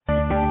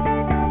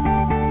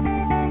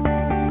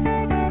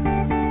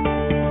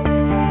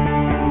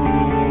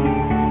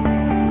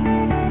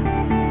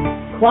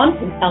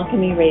Quantum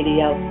Alchemy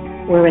Radio,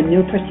 where a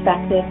new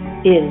perspective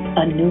is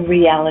a new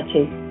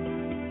reality.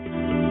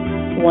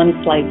 One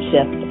slight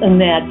shift.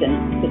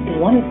 Imagine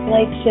this one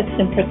slight shift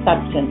in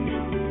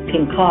perception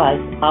can cause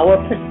our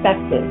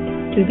perspective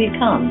to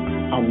become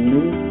a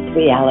new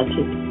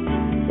reality.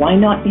 Why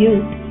not you?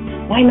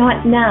 Why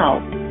not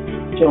now?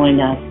 Join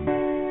us.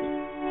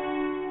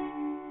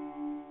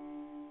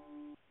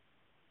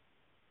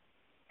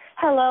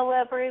 Hello,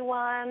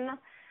 everyone.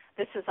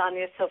 This is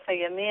Anya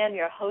Sophia Mann,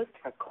 your host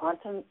for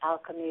Quantum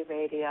Alchemy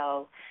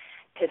Radio.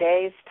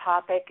 Today's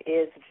topic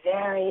is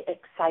very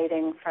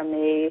exciting for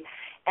me,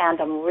 and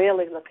I'm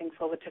really looking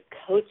forward to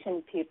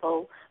coaching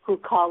people who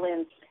call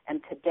in.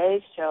 And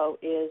today's show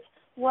is,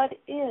 what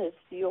is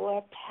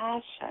your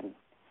passion?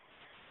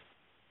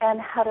 And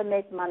how to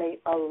make money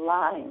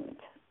aligned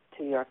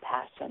to your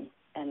passion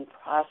and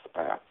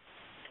prosper.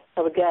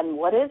 So again,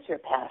 what is your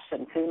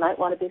passion? So you might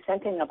want to be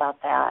thinking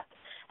about that.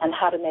 And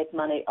how to make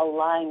money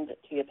aligned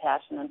to your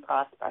passion and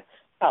prosper.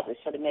 Probably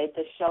should have made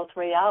this show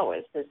 3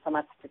 hours. There's so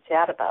much to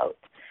chat about.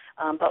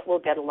 But we'll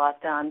get a lot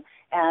done.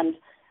 And,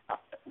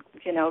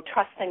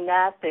 trusting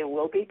that there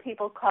will be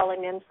people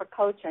calling in for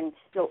coaching,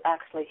 you'll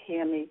actually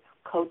hear me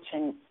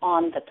coaching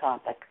on the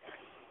topic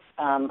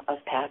of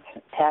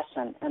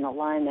passion and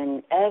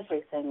aligning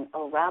everything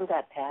around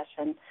that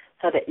passion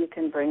so that you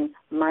can bring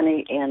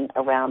money in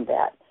around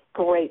that.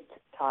 Great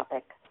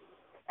topic.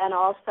 And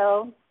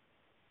also,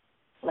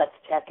 let's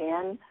check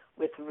in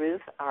with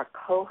Ruth, our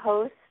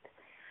co-host.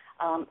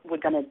 We're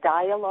going to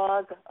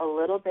dialogue a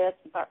little bit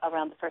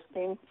around the first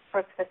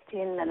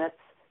 15 minutes.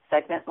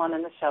 Segment 1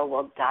 in the show,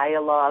 we'll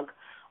dialogue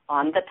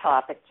on the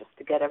topic just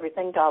to get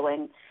everything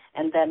going.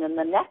 And then in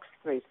the next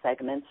 3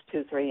 segments,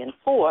 2, 3, and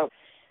 4,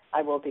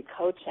 I will be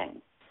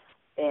coaching.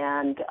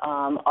 And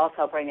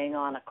also bringing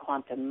on a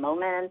quantum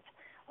moment,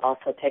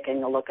 also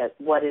taking a look at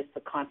what is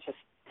the conscious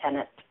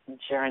tenet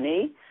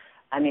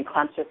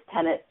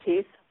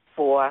piece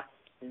for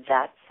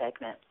that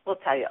segment. We'll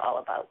tell you all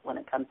about when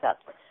it comes up.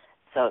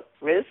 So,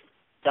 Ruth,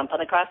 jumping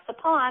across the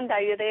pond, are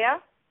you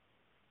there?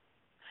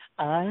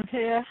 I'm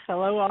here.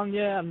 Hello,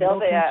 Anya. I'm still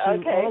there. To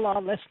okay. all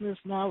our listeners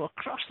now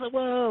across the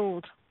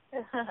world.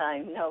 I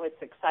know,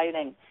 it's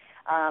exciting.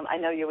 I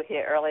know you were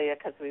here earlier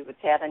because we were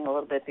chatting a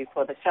little bit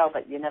before the show,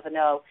 but you never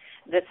know.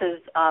 This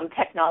is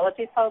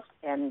technology, folks,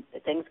 and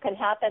things can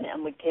happen,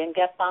 and we can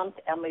get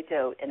bumped, and we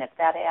do. And if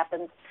that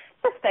happens,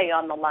 just stay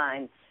on the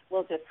line.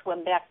 We'll just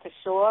swim back to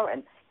shore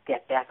and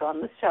get back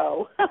on the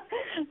show.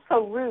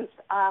 So, Ruth,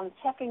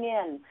 checking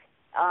in,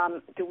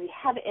 do we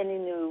have any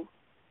new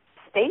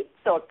states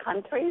or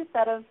countries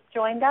that have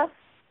joined us?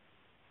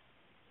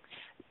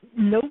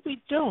 No,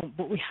 we don't,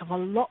 but we have a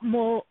lot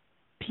more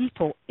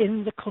people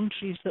in the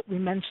countries that we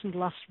mentioned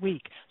last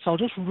week. So I'll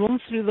just run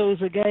through those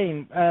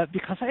again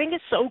because I think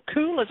it's so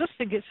cool. I just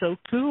think it's so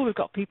cool. We've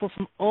got people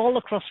from all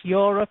across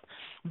Europe,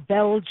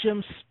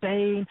 Belgium,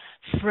 Spain,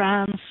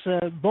 France,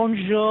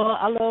 bonjour,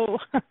 hello,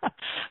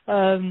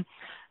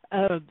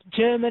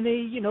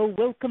 Germany,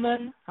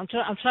 Willkommen. I'm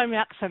trying my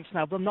accents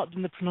now, but I'm not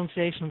doing the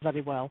pronunciation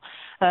very well.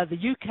 The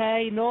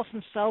UK, North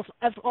and South,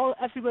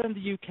 everywhere in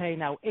the UK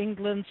now.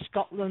 England,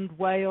 Scotland,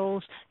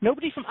 Wales.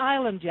 Nobody from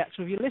Ireland yet.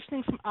 So if you're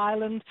listening from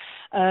Ireland,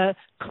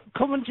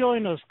 come and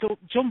join us.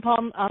 Jump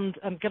on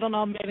and get on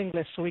our mailing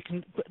list so we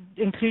can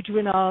include you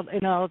in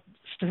our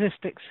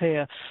statistics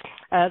here.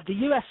 The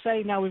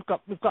USA now, we've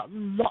got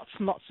lots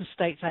and lots of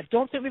states. I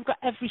don't think we've got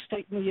every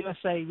state in the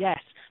USA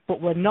yet, but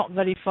we're not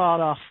very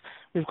far off.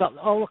 We've got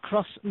all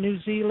across New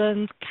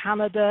Zealand,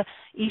 Canada,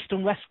 East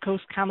and West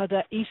Coast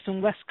Canada, East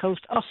and West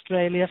Coast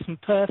Australia, from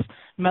Perth,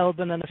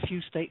 Melbourne, and a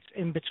few states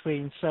in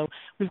between. So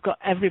we've got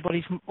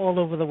everybody from all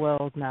over the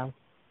world now.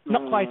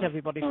 Not quite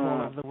everybody from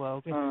all over the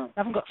world. We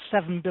haven't got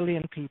 7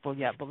 billion people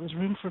yet, but there's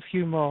room for a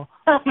few more.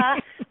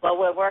 Well,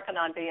 we're working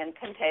on being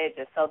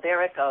contagious. So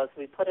there it goes.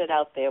 We put it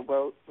out there,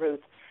 Ruth.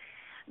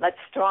 Let's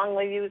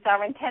strongly use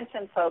our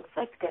intention, folks.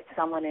 Let's get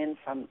someone in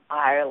from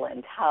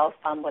Ireland. How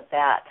fun would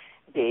that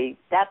be?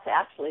 That's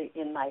actually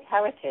in my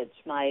heritage.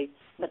 My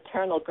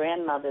maternal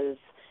grandmother's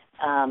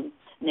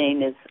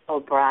name is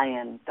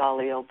O'Brien,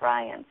 Dolly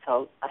O'Brien.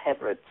 So I have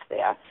roots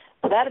there.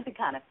 So that would be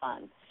kind of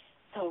fun.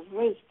 So,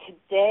 Ruth,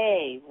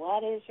 today,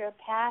 what is your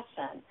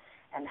passion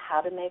and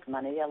how to make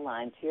money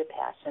aligned to your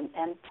passion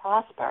and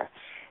prosper?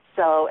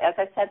 So, as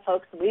I said,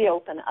 folks, we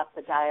open up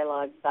the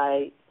dialogue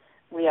by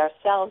we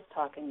ourselves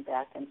talking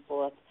back and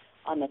forth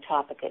on the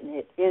topic, and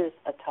it is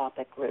a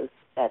topic, Ruth,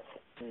 that's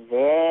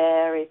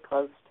very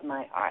close to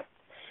my heart.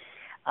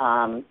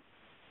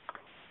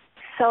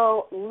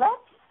 So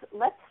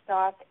let's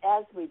start,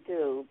 as we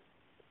do,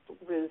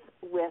 Ruth,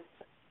 with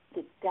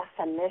the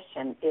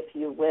definition, if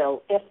you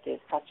will, if there's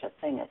such a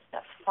thing as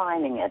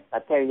defining it,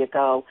 but there you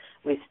go,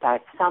 we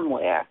start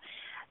somewhere.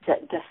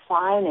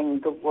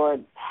 Defining the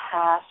word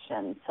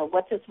passion. So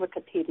what does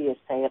Wikipedia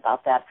say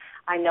about that?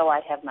 I know I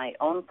have my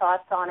own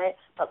thoughts on it,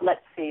 but let's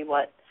see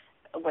what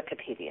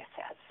Wikipedia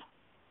says.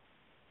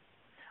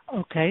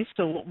 Okay,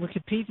 so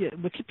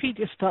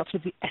Wikipedia starts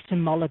with the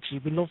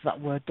etymology. We love that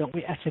word, don't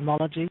we?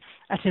 Etymology.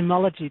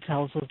 Etymology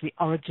tells us the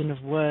origin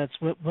of words.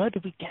 Where do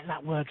we get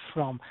that word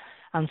from?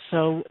 And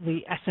so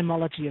the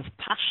etymology of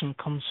passion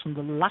comes from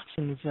the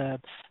Latin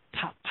verb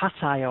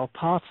patai or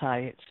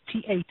partai. It's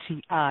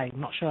P-A-T-I. I'm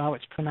not sure how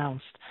it's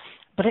pronounced,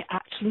 but it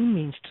actually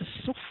means to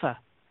suffer.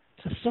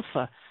 To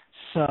suffer.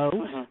 So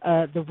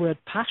the word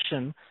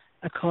passion,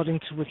 according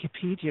to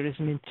Wikipedia, is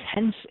an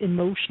intense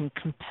emotion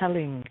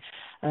compelling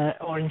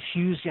or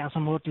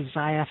enthusiasm or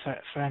desire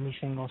for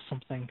anything or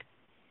something.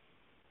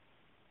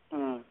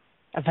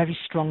 A very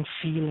strong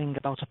feeling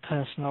about a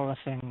person or a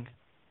thing.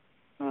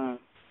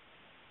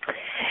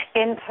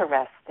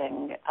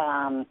 Interesting.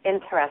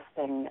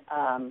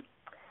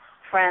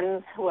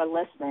 Friends who are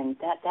listening,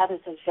 that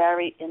is a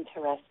very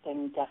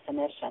interesting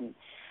definition.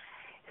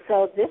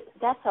 So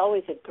that's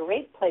always a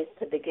great place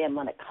to begin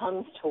when it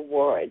comes to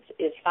words,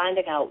 is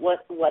finding out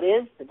what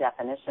is the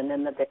definition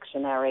in the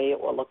dictionary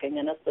or looking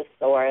in a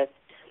thesaurus,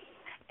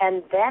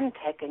 and then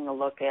taking a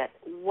look at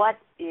what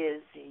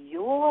is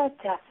your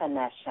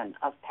definition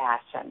of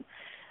passion,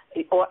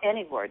 or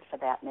any word for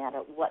that matter.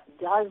 What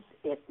does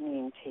it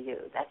mean to you?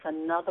 That's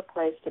another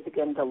place to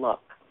begin to look.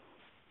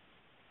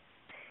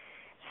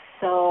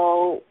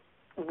 So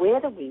where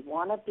do we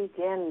want to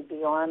begin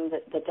beyond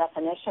the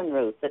definition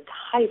route? The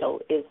title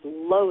is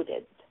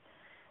loaded.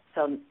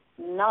 So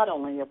not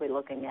only are we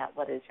looking at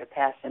what is your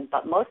passion,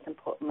 but most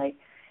importantly,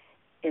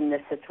 in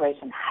this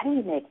situation, how do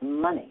you make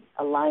money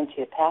aligned to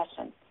your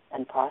passion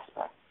and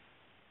prosper?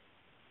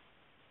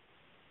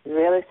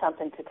 Really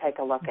something to take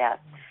a look at.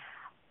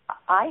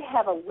 I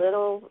have a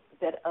little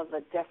bit of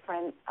a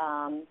different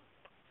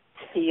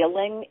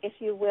feeling, if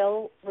you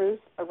will, Ruth,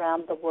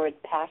 around the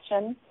word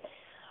passion.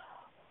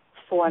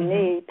 For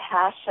me,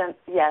 passion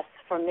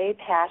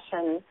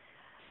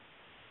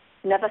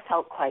never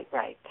felt quite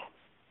right.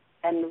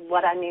 And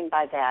what I mean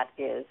by that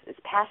is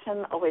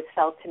passion always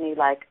felt to me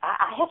like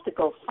I have to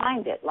go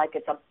find it, like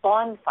it's a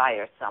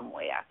bonfire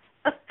somewhere.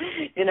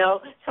 You know,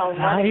 so I'm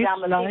running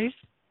down the beach.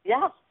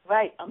 Yeah,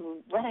 right.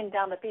 I'm running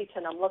down the beach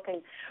and I'm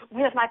looking,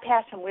 where's my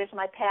passion? Where's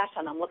my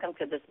passion? I'm looking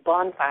for this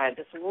bonfire,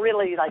 this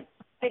really like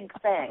big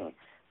thing.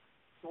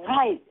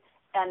 Right.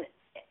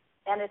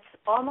 And it's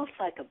almost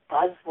like a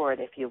buzzword,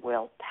 if you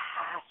will,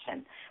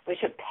 passion.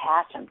 Where's your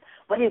passion?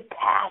 What are you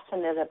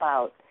passionate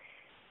about?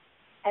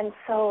 And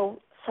so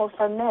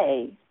for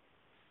me,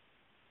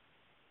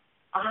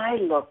 I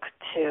look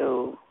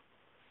to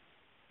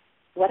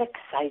what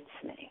excites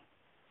me.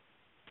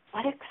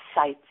 What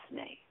excites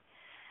me?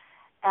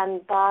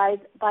 And by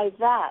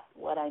that,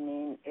 what I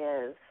mean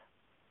is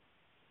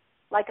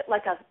like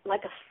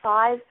a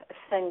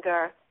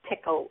 5-finger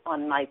tickle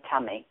on my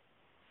tummy.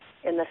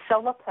 In the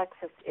solar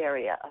plexus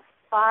area,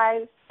 a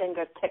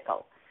 5-finger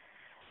tickle.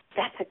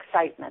 That's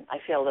excitement. I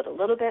feel it a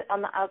little bit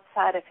on the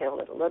outside. I feel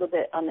it a little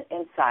bit on the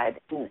inside.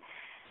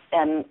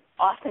 And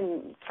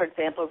often, for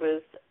example,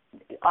 Ruth,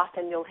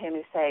 often you'll hear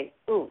me say,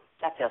 ooh,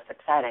 that feels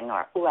exciting,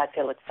 or ooh, I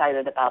feel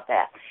excited about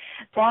that.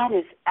 That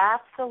is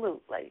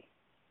absolutely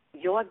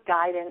your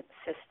guidance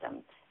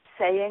system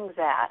saying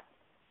that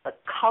the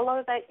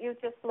color that you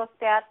just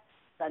looked at,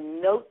 the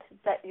note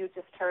that you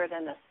just heard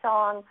in a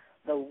song,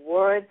 the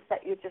words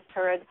that you just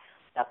heard,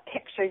 the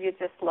picture you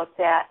just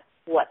looked at,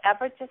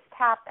 whatever just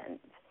happened,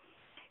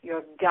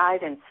 your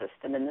guidance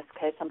system, in this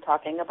case I'm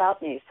talking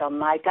about me, so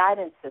my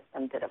guidance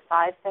system did a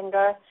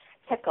 5-finger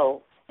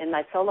tickle in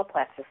my solar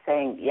plexus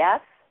saying, yes,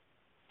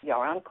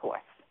 you're on course.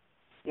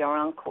 You're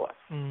on course.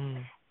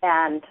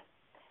 And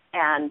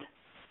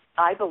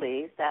I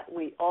believe that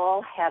we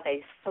all have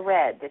a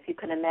thread. If you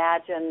can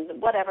imagine,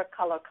 whatever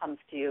color comes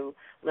to you,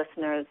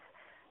 listeners,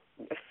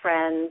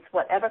 friends,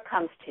 whatever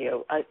comes to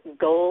you, a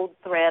gold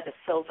thread, a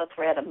silver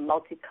thread, a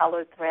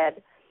multicolored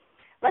thread.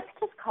 Let's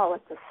just call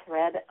it the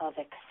thread of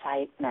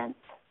excitement.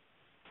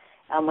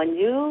 And when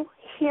you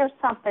hear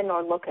something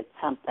or look at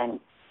something,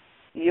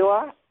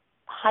 your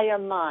higher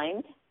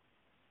mind,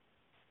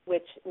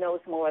 which knows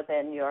more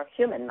than your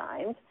human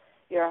mind,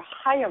 your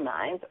higher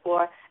mind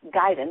or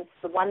guidance,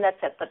 the one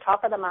that's at the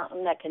top of the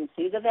mountain that can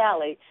see the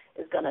valley,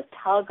 is going to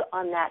tug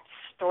on that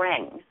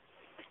string,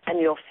 and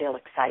you'll feel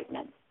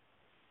excitement.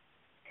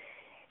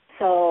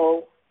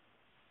 So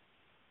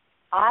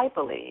I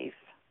believe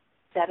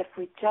that if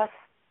we just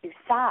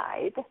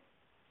decide,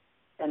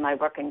 and my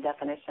working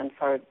definition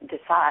for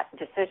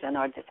decision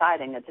or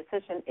deciding a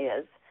decision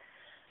is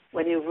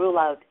when you rule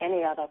out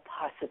any other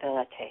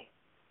possibility.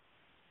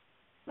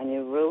 When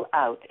you rule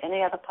out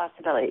any other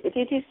possibility. If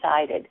you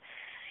decided,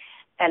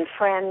 and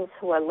friends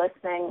who are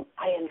listening,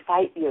 I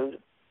invite you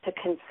to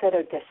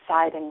consider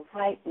deciding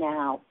right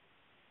now,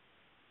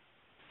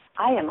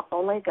 I am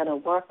only going to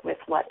work with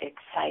what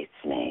excites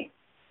me.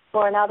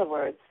 Or in other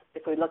words,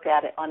 if we look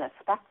at it on a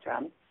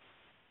spectrum,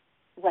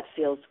 what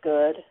feels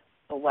good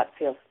or what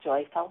feels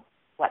joyful,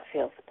 what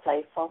feels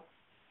playful,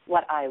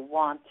 what I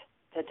want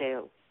to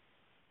do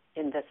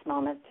in this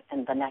moment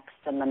and the next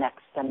and the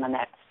next and the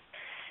next.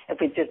 If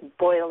we just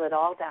boil it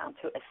all down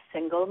to a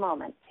single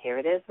moment, here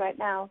it is right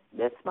now,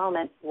 this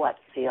moment, what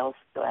feels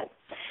good.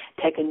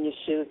 taking your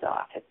shoes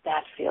off. If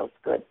that feels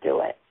good,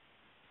 do it.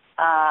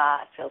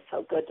 It feels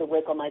so good to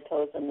wiggle my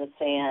toes in the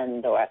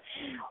sand, or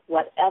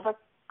whatever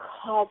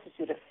causes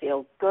you to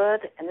feel good.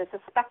 And there's a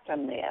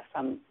spectrum there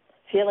from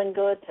feeling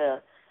good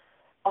to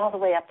all the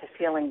way up to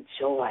feeling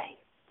joy.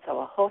 So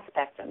a whole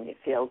spectrum. You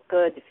feel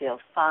good, you feel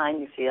fine,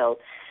 you feel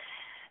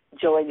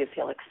joy, you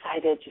feel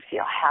excited, you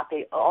feel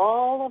happy.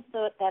 All of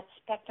that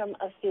spectrum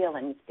of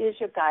feelings is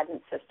your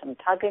guidance system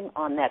tugging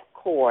on that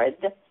cord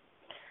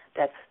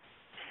that's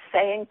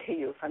saying to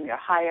you from your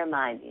higher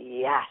mind,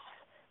 yes,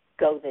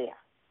 go there.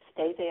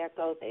 Stay there,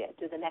 go there.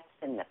 Do the next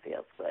thing that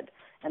feels good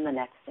and the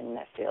next thing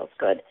that feels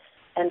good.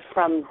 And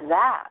from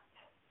that,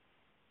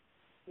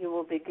 you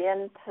will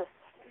begin to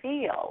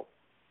feel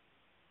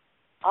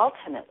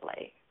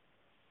ultimately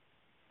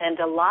and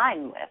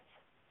align with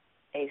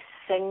a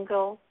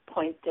single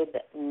pointed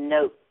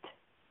note,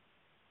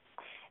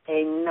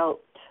 a note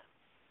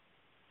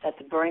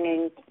that's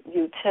bringing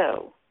you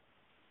to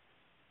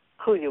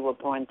who you were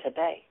born to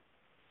be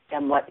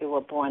and what you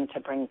were born to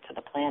bring to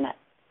the planet.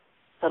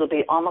 So it'll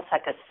be almost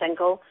like a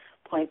single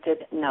pointed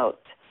note.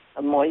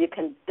 The more you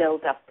can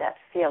build up that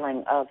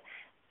feeling of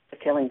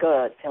feeling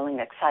good, feeling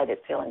excited,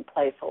 feeling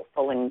playful,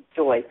 feeling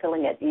joy,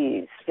 feeling at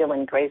ease,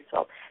 feeling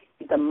graceful,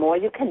 the more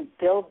you can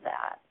build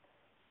that,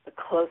 the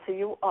closer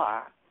you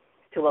are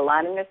to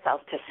aligning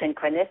yourself to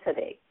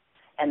synchronicity.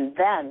 And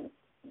then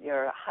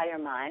your higher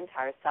mind,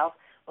 higher self,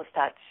 will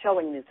start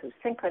showing you through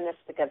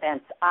synchronistic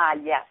events,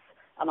 yes,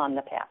 I'm on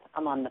the path,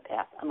 I'm on the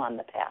path, I'm on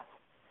the path.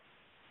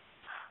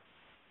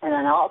 And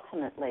then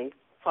ultimately,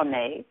 for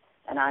me,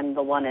 and I'm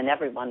the one and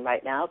everyone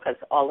right now because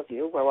all of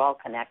you, we're all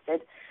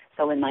connected.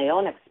 So in my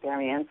own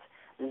experience,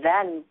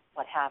 then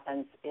what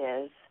happens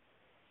is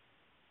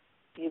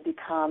you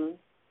become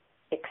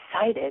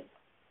excited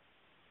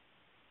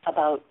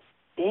about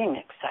being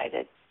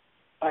excited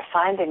or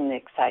finding the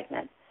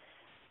excitement,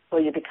 or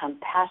you become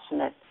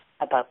passionate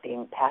about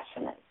being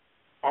passionate.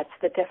 That's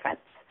the difference,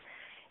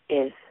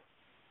 is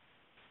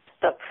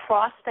the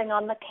frosting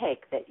on the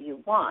cake that you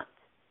want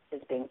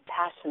is being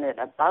passionate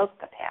about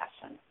the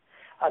passion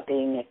or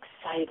being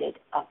excited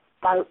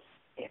about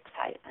the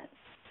excitement.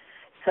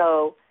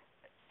 So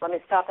let me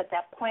stop at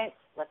that point.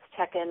 Let's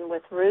check in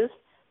with Ruth.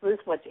 Ruth,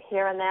 what did you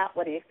hear in that?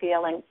 What are you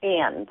feeling?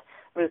 And,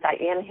 Ruth,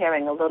 I am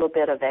hearing a little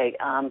bit of a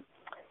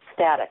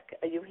static.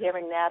 Are you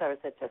hearing that, or is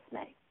it just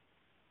me?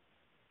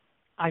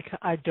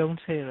 I don't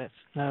hear it,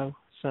 no.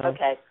 So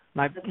okay.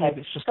 Maybe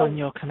it's just on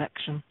your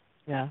connection.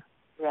 Yeah.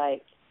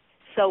 Right.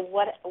 So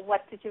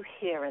what did you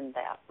hear in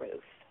that,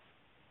 Ruth?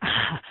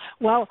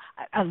 Well,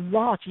 a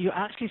lot. You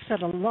actually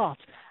said a lot.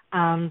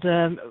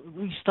 And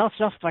we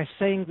started off by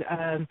saying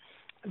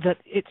that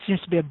it seems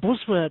to be a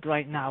buzzword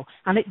right now.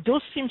 And it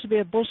does seem to be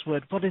a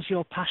buzzword. What is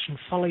your passion?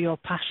 Follow your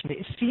passion.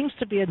 It seems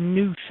to be a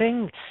new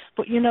thing.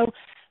 But, you know,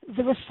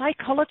 there were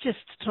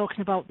psychologists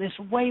talking about this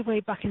way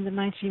back in the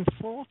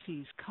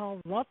 1940s.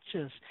 Carl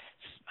Rogers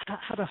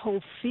had a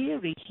whole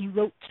theory. He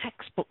wrote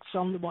textbooks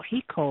on what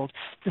he called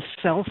the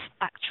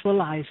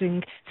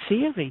self-actualizing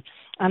theory.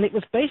 And it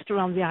was based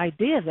around the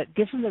idea that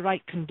given the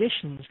right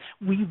conditions,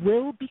 we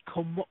will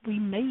become what we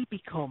may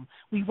become.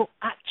 We will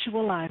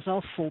actualize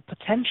our full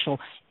potential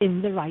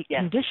in the right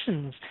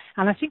conditions.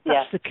 And I think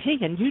that's the key.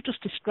 And you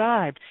just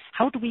described,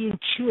 how do we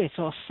intuit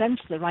or sense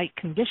the right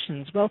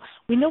conditions? Well,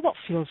 we know what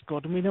feels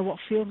good and we know what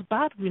feels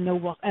bad. We know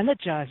what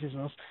energizes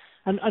us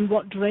and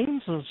what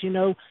drains us. You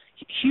know,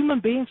 human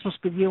beings must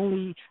be the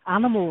only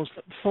animals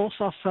that force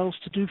ourselves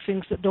to do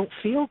things that don't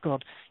feel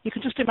good. You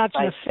can just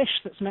imagine a fish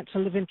that's meant to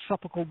live in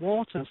tropical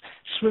waters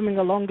swimming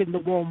along in the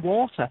warm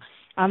water.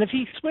 And if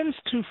he swims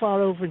too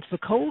far over into the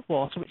cold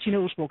water, which he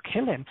knows will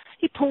kill him,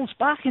 he pulls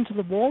back into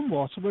the warm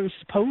water where he's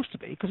supposed to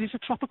be because he's a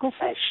tropical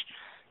fish.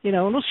 You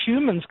know, and us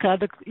humans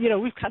kind of, you know,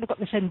 we've kind of got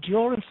this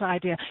endurance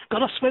idea. Got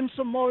to swim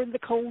some more in the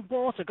cold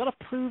water. Got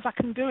to prove I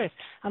can do it.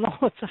 And all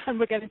the time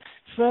we're getting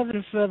further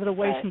and further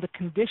away from the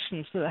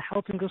conditions that are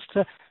helping us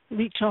to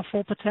reach our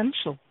full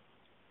potential.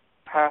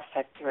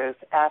 Perfect, Ruth.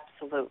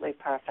 Absolutely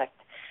perfect.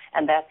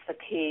 And that's the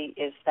key,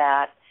 is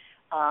that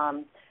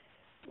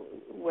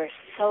we're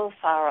so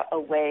far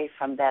away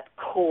from that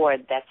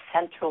chord, that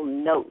central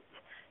note,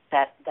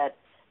 that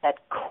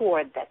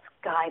chord that's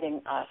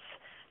guiding us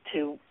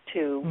to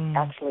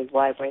actually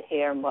why we're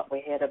here and what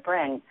we're here to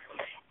bring.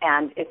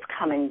 And it's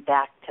coming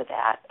back to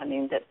that. I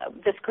mean,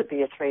 this could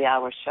be a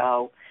 3-hour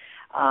show.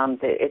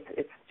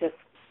 It's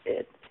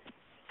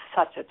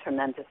such a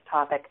tremendous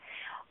topic.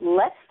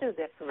 Let's do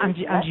this. And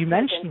you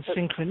mentioned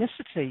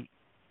synchronicity.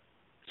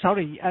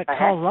 Sorry,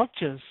 Carl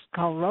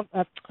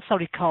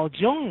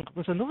Jung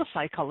was another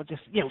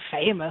psychologist, you know,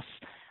 famous,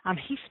 and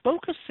he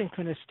spoke of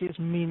synchronicity as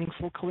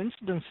meaningful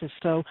coincidences.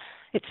 So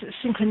it's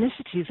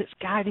synchronicities, it's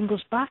guiding us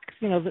back,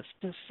 you know,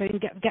 that's saying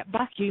get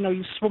back. You know,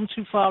 you swum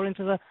too far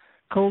into the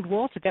cold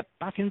water, get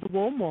back into the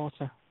warm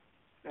water.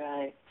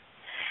 Right.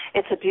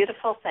 It's a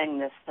beautiful thing,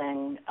 this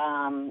thing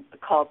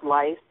called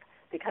life,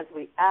 because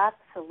we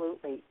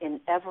absolutely,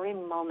 in every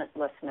moment,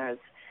 listeners,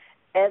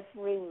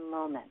 every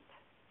moment,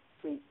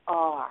 we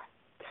are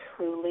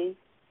truly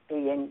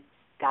being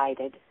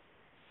guided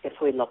if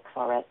we look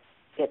for it.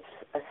 It's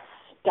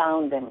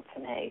astounding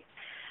to me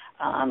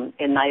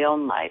in my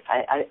own life.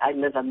 I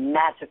live a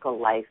magical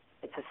life.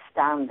 It's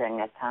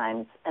astounding at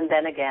times. And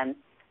then again,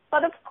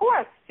 but of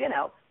course,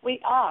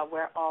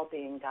 we're all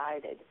being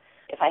guided.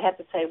 If I had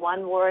to say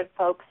one word,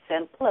 folks,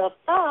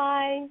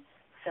 simplify,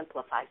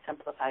 simplify,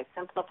 simplify,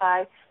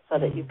 simplify, so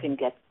that you can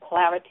get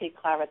clarity,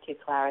 clarity,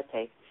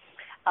 clarity.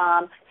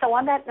 So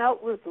on that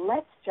note, Ruth,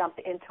 let's jump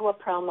into a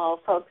promo.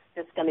 Folks,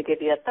 just going to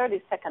give you a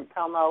 30-second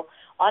promo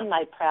on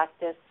my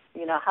practice,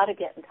 how to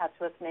get in touch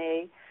with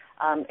me.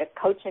 If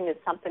coaching is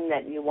something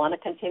that you want to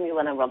continue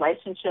in a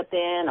relationship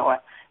in,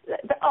 or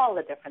all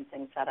the different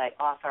things that I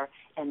offer,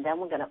 and then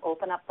we're going to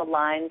open up the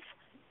lines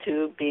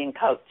to being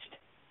coached.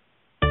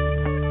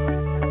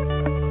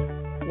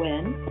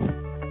 When,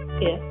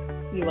 if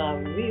you are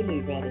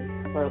really ready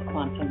for a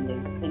quantum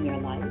leap in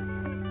your life,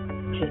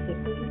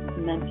 physically,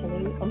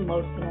 mentally,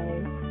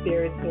 emotionally,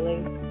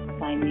 spiritually,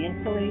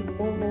 financially,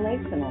 or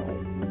relationally,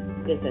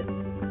 visit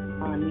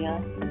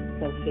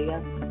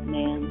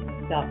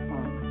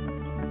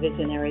AnyaSophiaMann.com.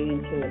 Visionary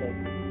Intuitive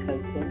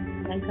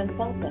Coaching and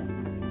Consulting.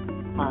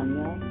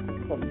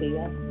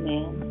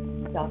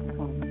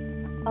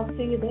 AnyaSophiaMann.com. I'll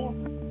see you there.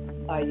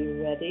 Are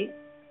you ready?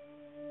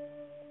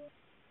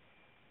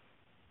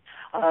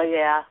 Oh,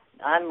 yeah,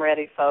 I'm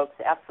ready, folks.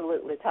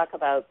 Absolutely. Talk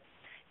about,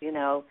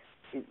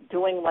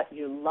 doing what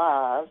you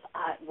love.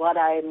 What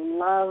I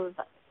love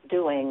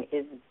doing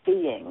is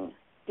being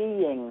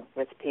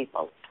with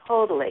people,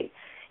 totally.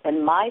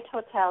 In my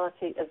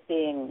totality of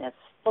beingness,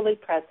 fully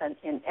present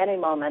in any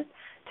moment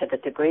to the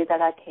degree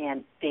that I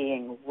can,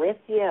 being with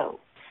you.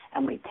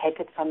 And we take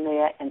it from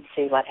there and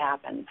see what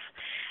happens.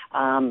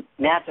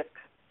 Magic,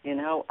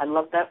 I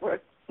love that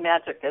word,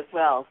 magic, as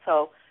well.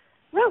 So,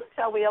 Ruth,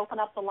 shall we open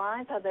up the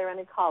lines? Are there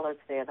any callers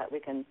there that we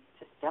can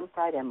just jump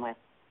right in with?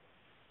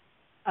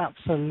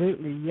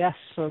 Absolutely, yes.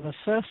 So the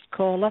first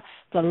caller,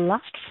 the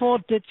last 4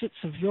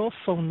 digits of your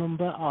phone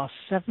number are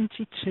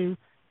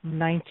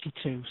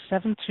 7292,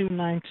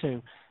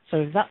 7292. So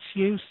if that's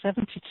you,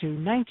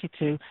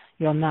 7292,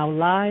 you're now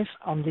live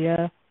on the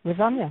air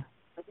with Anya.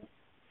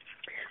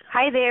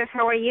 Hi there,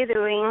 how are you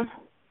doing?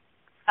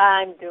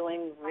 I'm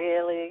doing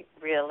really,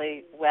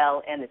 really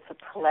well, and it's a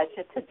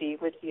pleasure to be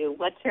with you.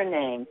 What's your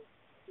name?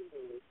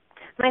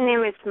 My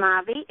name is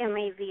Mavi,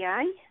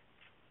 M-A-V-I.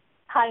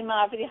 Hi,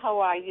 Mavi. How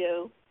are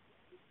you?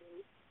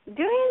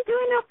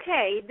 Doing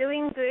okay,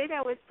 doing good.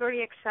 I was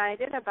very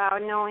excited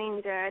about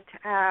knowing that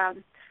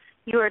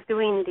you are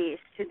doing this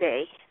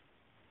today.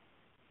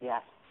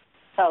 Yes.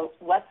 So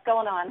what's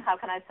going on? How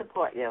can I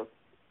support you?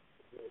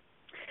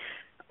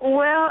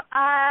 Well,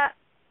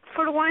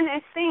 for one,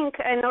 I think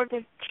in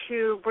order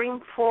to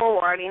bring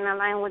forward in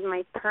line with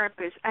my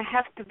purpose, I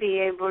have to be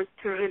able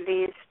to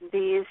release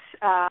this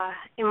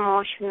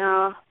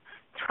emotional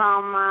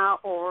trauma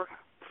or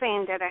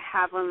thing that I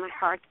have on my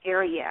heart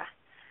area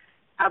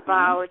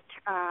about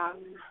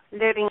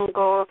letting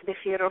go of the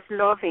fear of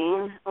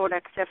loving or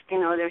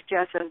accepting others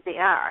just as they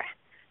are.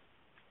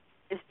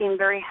 It's been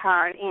very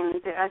hard,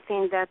 and I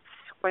think that's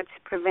what's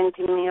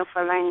preventing me of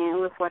aligning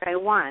with what I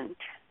want.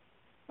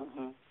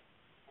 Mhm.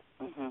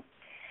 Mhm.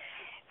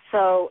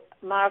 So,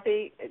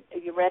 Marvi, are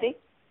you ready?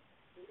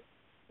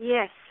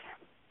 Yes.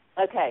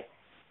 Okay.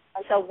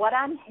 So what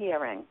I'm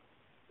hearing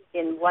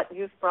in what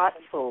you've brought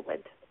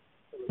forward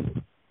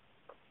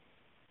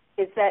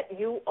is that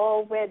you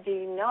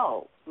already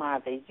know,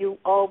 Marvi, you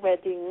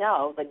already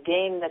know the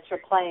game that you're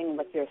playing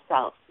with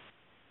yourself.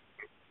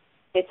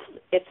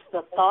 It's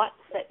the thoughts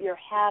that you're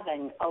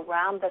having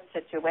around the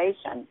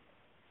situation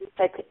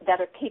that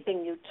are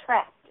keeping you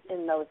trapped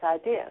in those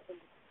ideas.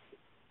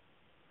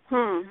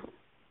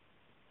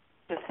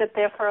 Just sit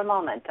there for a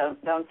moment.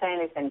 Don't say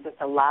anything. Just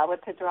allow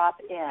it to drop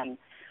in.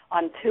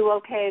 On 2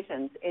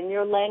 occasions in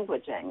your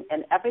languaging,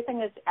 and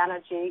everything is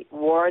energy.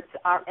 Words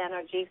are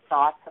energy.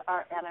 Thoughts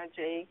are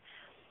energy.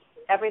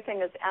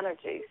 Everything is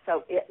energy.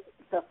 So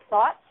the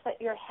thoughts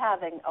that you're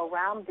having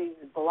around these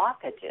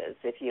blockages,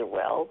 if you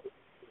will,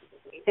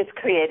 is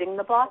creating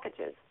the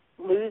blockages.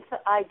 Lose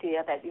the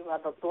idea that you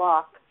have a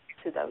block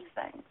to those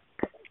things.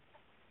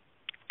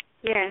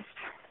 Yes.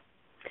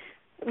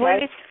 Okay. Well,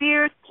 it's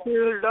fear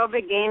to love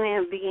again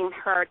and being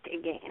hurt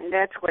again.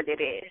 That's what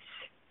it is.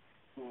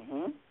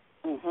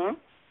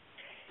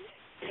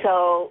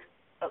 So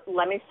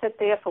let me sit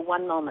there for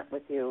one moment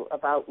with you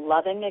about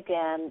loving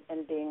again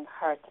and being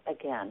hurt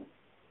again.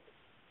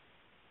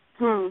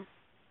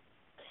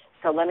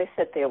 So let me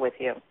sit there with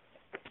you.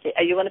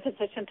 Are you in a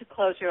position to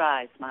close your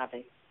eyes,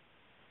 Marvi?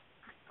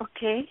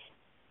 Okay.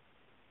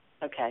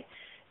 Okay.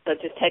 So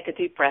just take a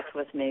deep breath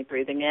with me,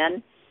 breathing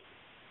in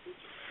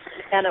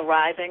and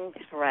arriving,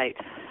 right,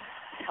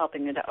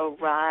 helping you to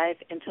arrive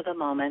into the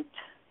moment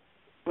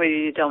where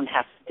you don't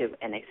have to do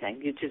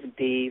anything. You just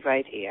be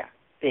right here.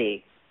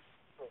 Be.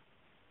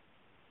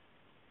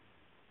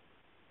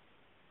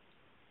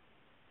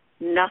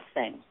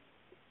 Nothing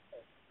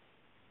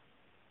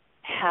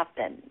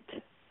happened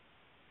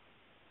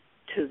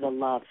to the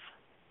love.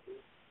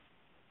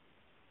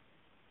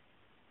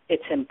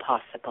 It's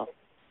impossible.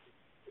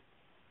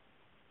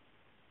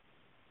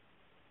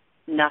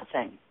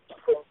 Nothing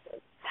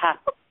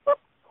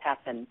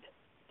happened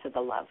to the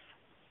love?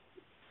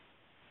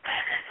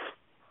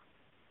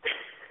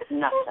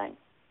 Nothing.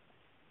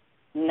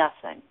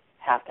 Nothing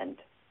happened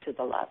to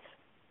the love.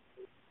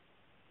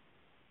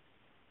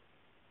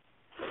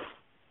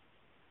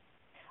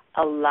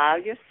 Allow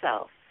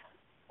yourself,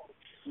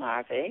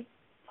 Marvi,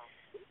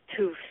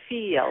 to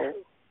feel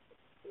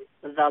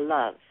the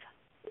love.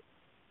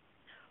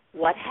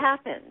 What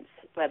happens,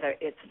 whether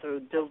it's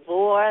through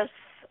divorce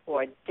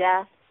or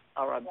death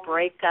or a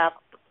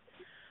breakup,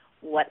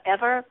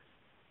 whatever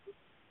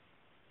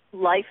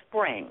life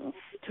brings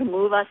to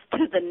move us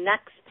to the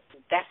next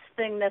best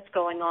thing that's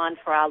going on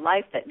for our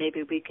life that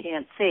maybe we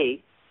can't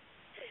see,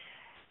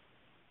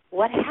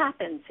 what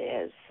happens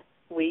is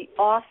we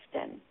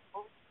often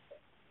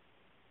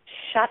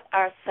shut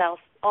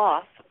ourselves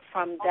off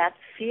from that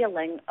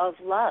feeling of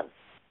love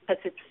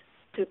because it's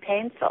too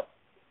painful.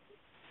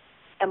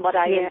 And what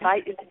I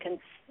invite you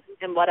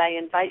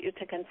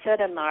to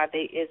consider,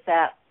 Marvi, is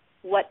that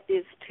what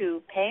is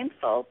too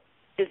painful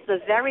is the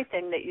very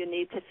thing that you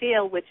need to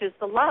feel, which is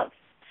the love.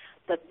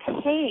 The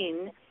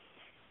pain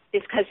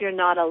is because you're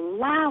not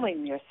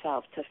allowing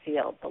yourself to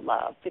feel the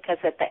love. Because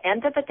at the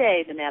end of the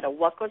day, no matter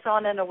what goes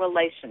on in a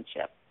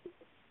relationship,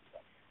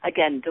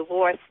 again,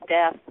 divorce,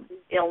 death,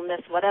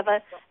 illness,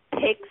 whatever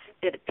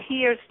it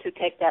appears to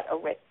take that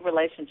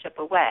relationship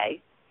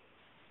away,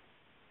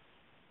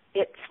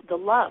 it's the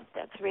love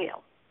that's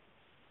real.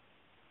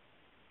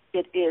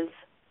 It is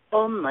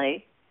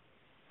only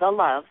the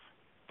love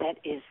that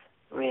is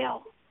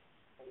real.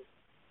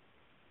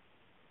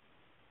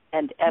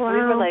 And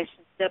every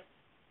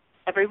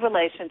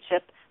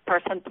relationship,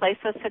 person, place,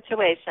 or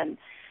situation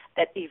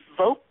that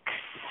evokes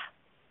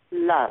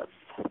love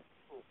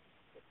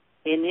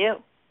in you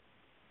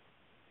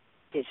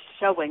is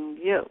showing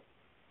you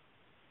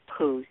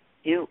who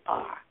you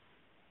are.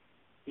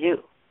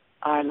 You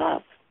are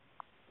love.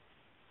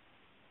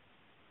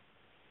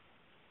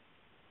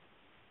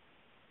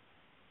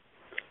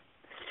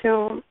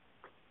 So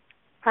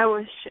I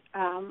was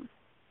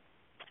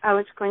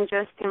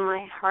congesting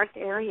my heart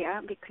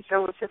area because I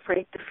was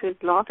afraid to feel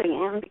love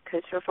again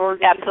because of all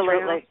the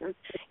Absolutely.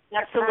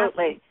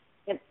 Absolutely.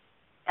 And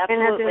I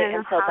didn't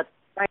know how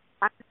I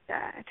got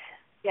that.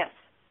 Yes.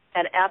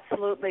 And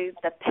absolutely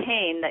the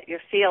pain that you're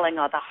feeling,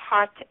 or the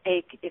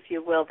heartache, if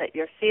you will, that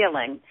you're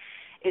feeling,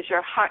 is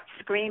your heart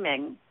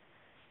screaming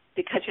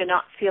because you're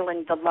not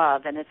feeling the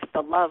love, and it's the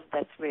love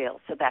that's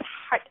real. So that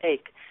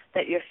heartache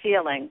that you're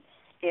feeling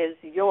is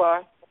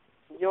your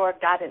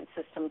guidance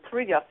system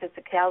through your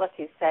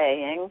physicality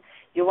saying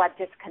you are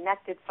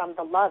disconnected from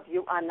the love.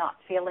 You are not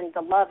feeling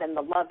the love, and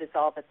the love is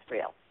all that's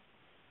real.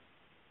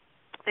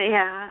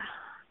 Yeah.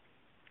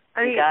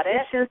 You got it?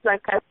 It seems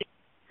like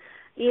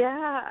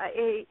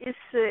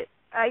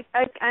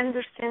I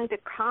understand the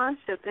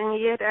concept,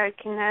 and yet I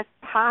cannot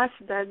pass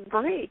that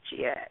bridge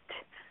yet.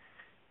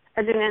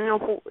 I didn't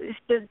know it's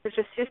just the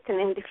resistance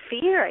and the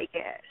fear, I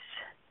guess.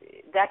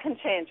 That can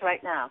change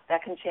right now.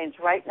 That can change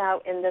right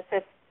now in this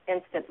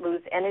instant.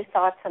 Lose any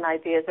thoughts and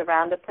ideas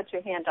around it. Put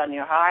your hand on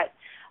your heart.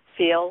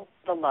 Feel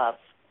the love.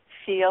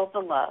 Feel the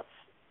love.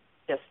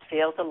 Just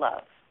feel the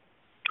love.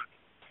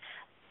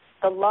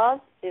 The love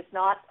is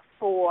not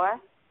for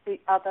the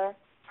other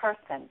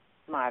person,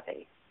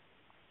 Marvi.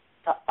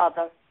 The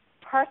other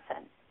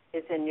person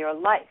is in your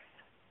life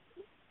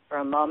for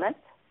a moment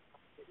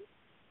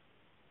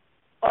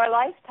or a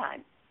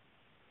lifetime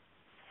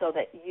so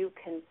that you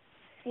can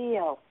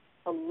feel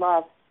the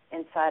love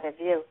inside of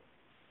you.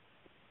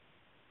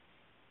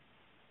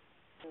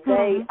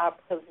 They are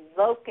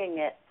provoking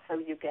it so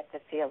you get to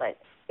feel it.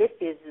 It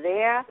is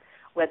there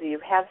whether you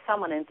have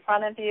someone in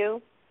front of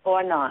you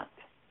or not.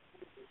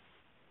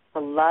 The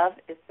love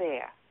is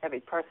there.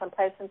 Every person,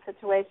 place, and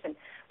situation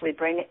we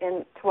bring it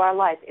into our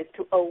life is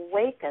to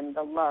awaken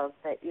the love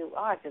that you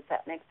are. Does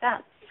that make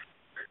sense?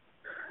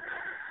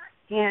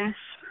 Yes.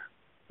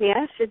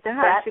 Yes, it does.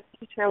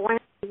 I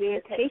want to be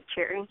a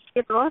teacher and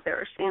help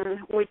others. And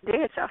with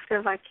this, I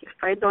feel like if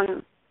I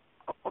don't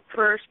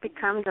first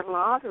become the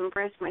love,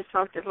 embrace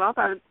myself the love,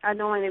 I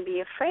don't want to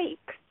be a fake.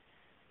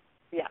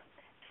 Yeah.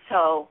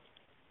 So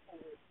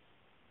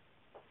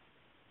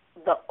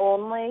the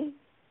only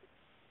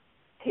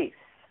piece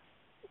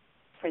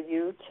for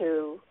you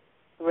to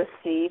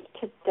receive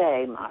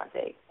today,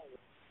 Marvi,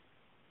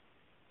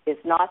 is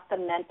not the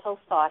mental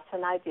thoughts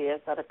and ideas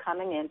that are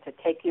coming in to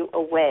take you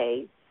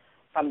away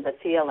from the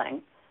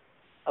feeling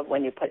of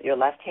when you put your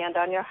left hand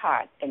on your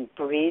heart and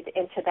breathe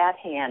into that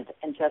hand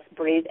and just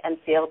breathe and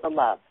feel the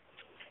love.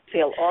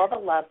 Feel all the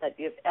love that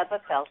you've ever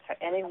felt for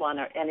anyone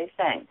or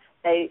anything.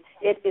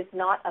 It is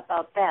not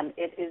about them.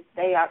 It is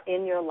they are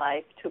in your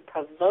life to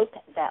provoke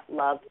that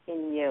love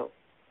in you.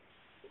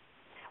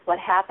 What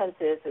happens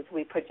is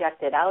we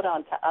project it out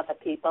onto other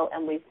people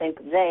and we think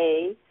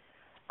they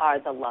are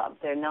the love.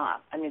 They're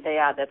not. I mean, they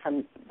are. That's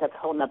a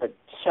whole other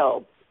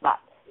show. But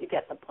you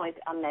get the point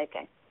I'm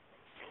making.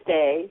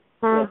 Stay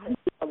with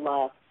the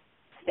love.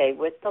 Stay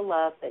with the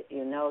love that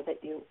you know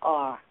that you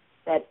are.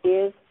 That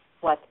is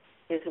what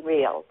is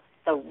real.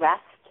 The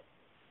rest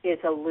is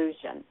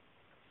illusion.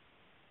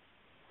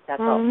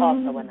 That's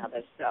also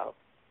another show.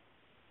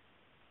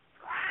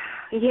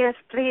 Yes,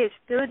 please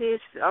do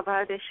this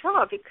about the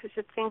show, because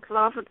I think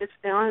love is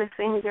the only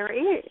thing there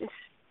is.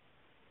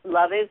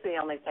 Love is the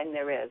only thing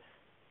there is.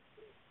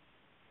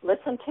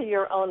 Listen to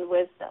your own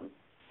wisdom.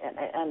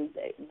 And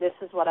this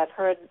is what I've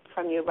heard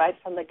from you right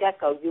from the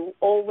get-go. You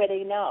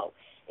already know.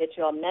 It's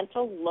your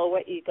mental,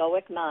 lower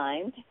egoic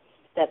mind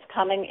that's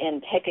coming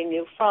in, taking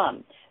you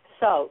from.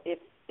 So if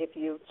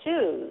you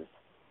choose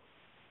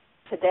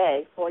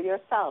today for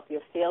yourself,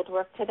 your field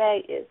work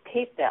today is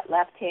keep that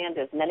left hand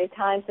as many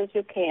times as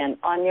you can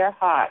on your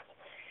heart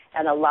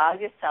and allow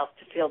yourself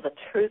to feel the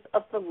truth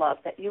of the love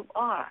that you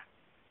are.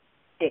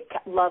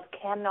 Love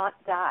cannot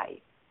die.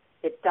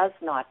 It does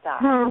not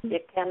die.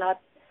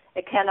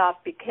 It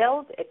cannot be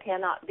killed. It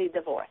cannot be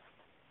divorced.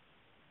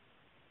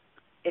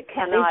 It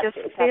cannot. It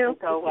doesn't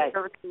go away.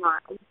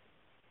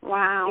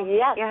 Wow.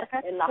 Yes,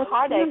 and the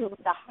heartache.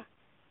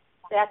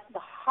 That's the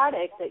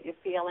heartache that you're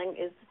feeling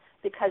is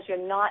because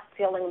you're not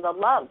feeling the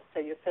love. So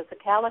your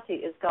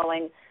physicality is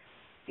going.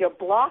 You're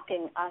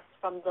blocking us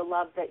from the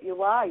love that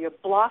you are. You're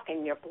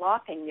blocking.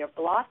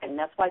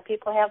 That's why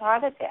people have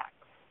heart attacks.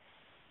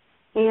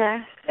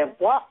 Yes. They're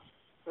what?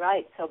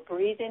 Right. So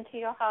breathe into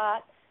your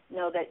heart.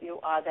 Know that you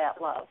are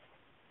that love.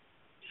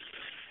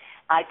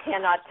 I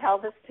cannot tell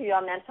this to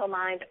your mental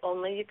mind.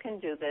 Only you can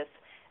do this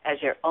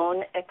as your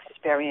own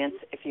experience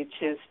if you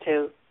choose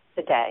to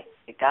today.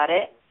 You got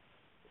it?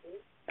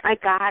 I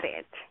got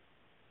it.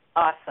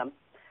 Awesome.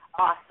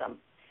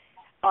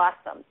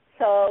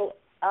 So,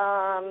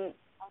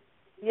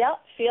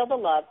 feel the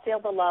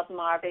love,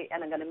 Marvy.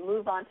 And I'm going to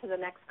move on to the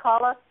next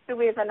caller. Do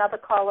we have another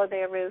caller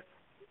there, Ruth?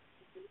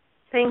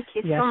 Thank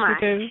you so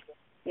much. Yes, we do.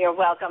 You're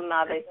welcome,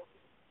 Navi.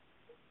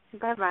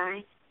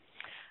 Bye-bye.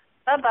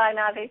 Bye-bye,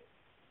 Navi.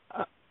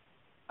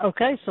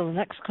 Okay, so the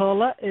next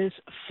caller is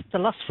the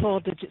last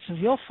four digits of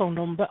your phone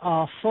number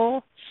are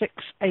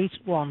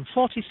 4681,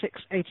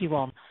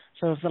 4681.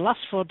 So if the last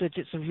four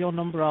digits of your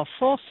number are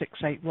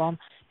 4681,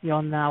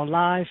 you're now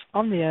live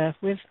on the air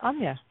with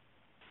Anya.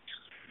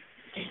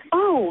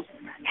 Oh,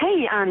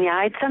 hey,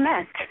 Anya, it's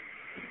Annette.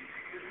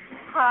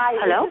 Hi,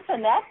 hello? Is this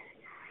Annette?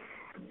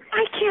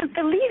 I can't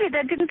believe it.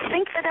 I didn't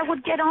think that I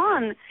would get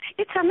on.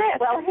 It's Annette.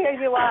 Well, here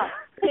you are.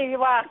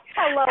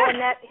 Hello,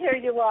 Annette. Here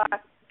you are.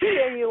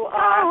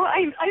 Oh,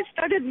 I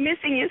started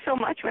missing you so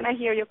much when I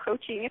hear your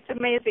coaching. It's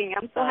amazing.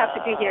 I'm so happy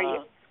to hear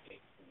you.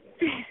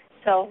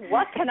 So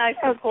what can I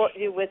support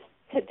you with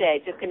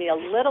today? Just give me a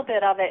little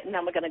bit of it, and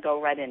then we're going to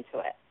go right into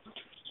it.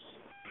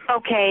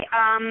 Okay.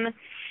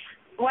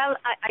 Well,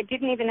 I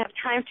didn't even have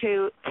time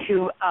to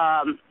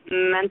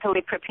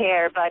mentally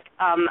prepare, but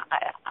I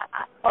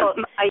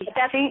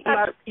think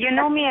you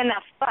know me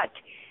enough. But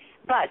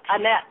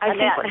Annette, I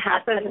think what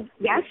happened.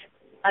 Yes,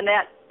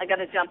 Annette, I got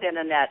to jump in,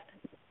 Annette.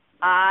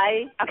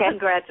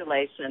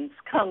 Congratulations.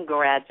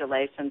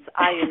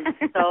 I am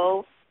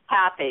so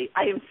happy.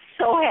 I am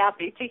so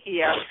happy to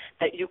hear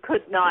that you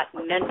could not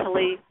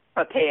mentally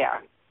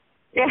prepare.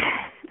 Yeah.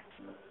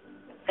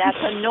 That's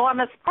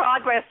enormous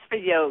progress for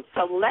you.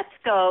 So let's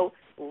go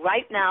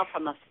right now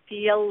from a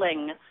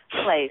feeling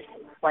place.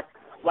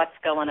 What's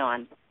going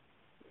on?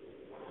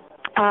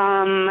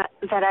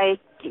 That I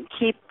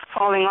keep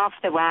falling off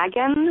the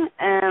wagon.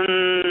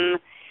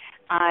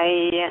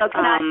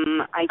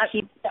 I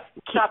keep...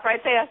 Stop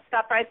right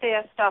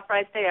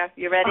there.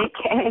 You ready?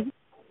 Okay.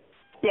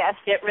 Yes.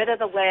 Get rid of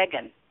the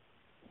wagon.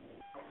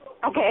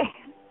 Okay.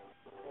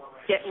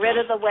 Get rid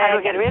of the wagon. How do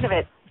I get rid of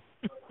it?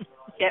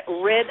 Get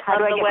rid How of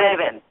do I the get wagon.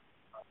 rid of it?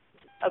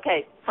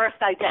 Okay, first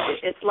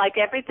it's like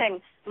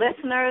everything.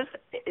 Listeners,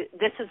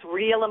 this is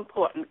real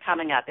important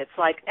coming up. It's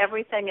like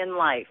everything in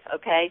life,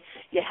 okay?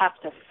 You have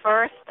to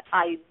first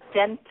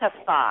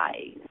identify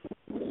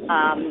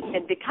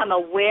and become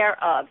aware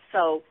of.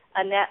 So,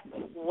 Annette,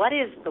 what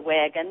is the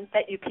wagon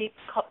that you keep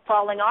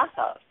falling off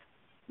of?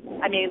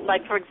 I mean,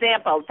 like, for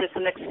example, there's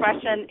an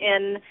expression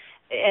in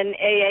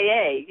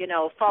AAA,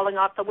 falling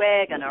off the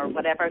wagon or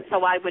whatever.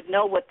 So I would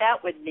know what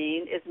that would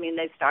mean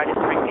they started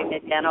drinking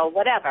again or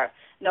whatever.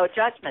 No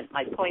judgment.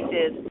 My point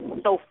is,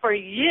 so for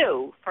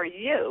you,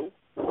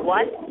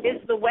 what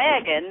is the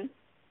wagon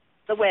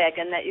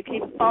that you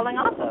keep falling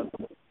off of?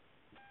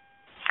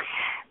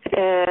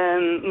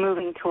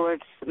 Moving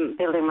towards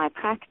building my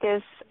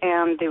practice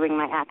and doing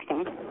my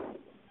acting.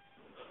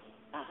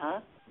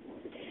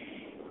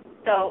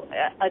 So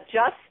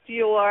adjust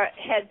your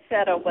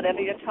headset or whatever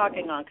you're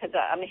talking on, because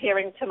I'm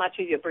hearing too much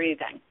of your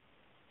breathing.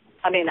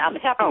 I mean, I'm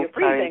happy you're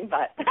breathing,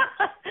 but...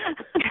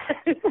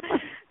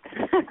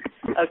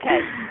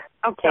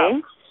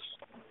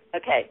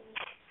 Okay.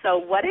 So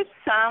what it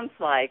sounds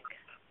like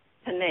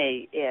to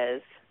me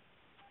is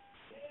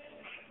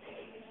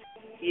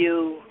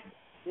you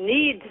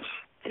need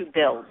to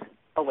build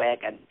a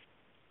wagon.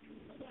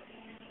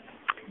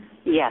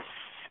 Yes.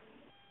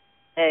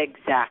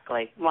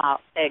 Exactly. Wow.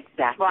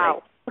 Exactly.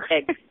 Wow.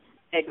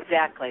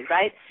 Exactly,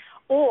 right?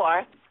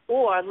 Or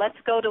let's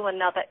go to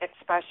another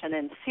expression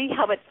and see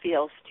how it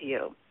feels to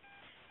you.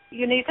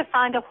 You need to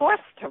find a horse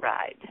to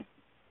ride.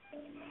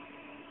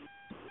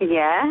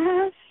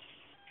 Yes.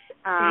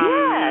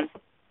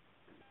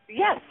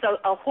 Yes, so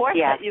a horse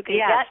that you can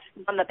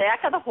get on the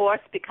back of the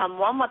horse, become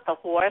one with the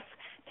horse,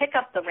 pick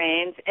up the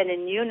reins, and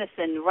in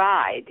unison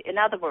ride. In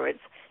other words,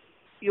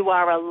 you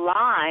are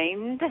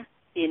aligned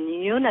in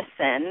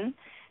unison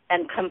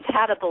and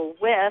compatible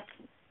with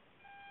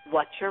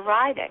what you're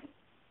riding.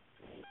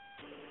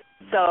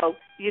 So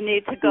you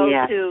need to go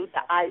to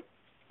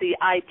the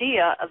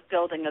idea of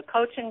building a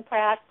coaching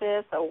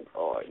practice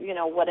or you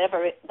know,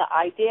 whatever the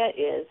idea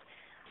is.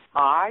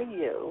 Are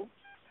you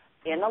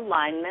in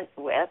alignment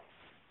with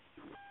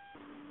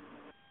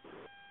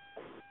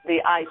the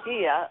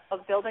idea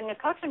of building a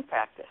coaching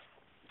practice?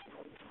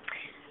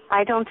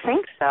 I don't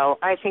think so.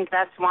 I think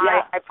that's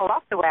why I pull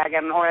off the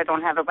wagon, or I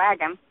don't have a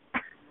wagon.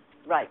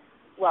 Right.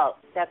 Well,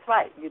 that's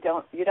right. You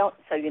don't.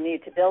 So you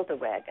need to build a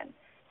wagon.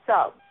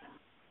 So,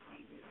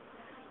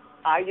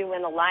 are you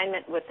in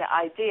alignment with the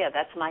idea?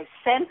 That's my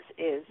sense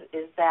is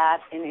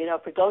that, and you know,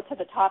 if we go to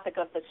the topic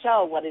of the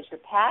show, what is your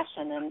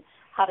passion and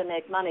how to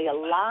make money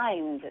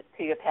aligned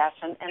to your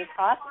passion and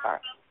prosper.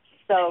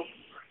 So,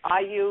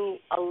 are you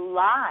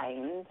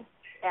aligned,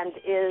 and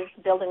is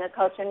building a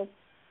coaching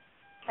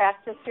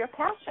practice your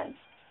passion,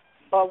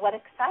 or what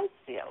excites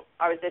you,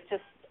 or is it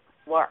just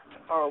work,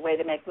 or a way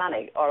to make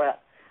money, or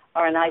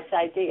a nice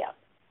idea?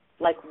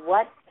 Like,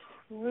 what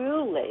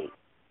truly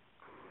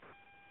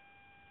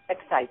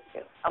excites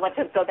you? I want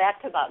to go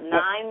back to about 9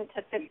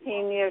 to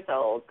 15 years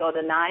old. Go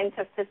to 9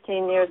 to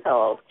 15 years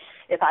old.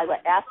 If I were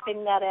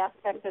asking that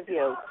aspect of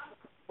you,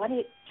 what do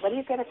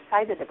you get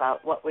excited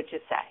about? What would you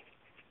say?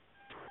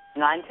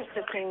 9 to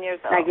 15 years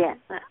old.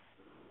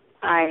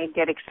 I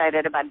get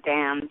excited about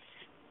dance.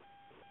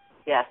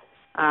 Yes.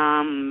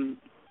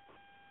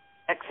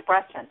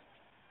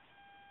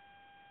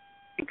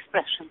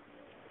 Expression.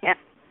 Yeah.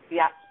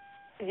 Yeah.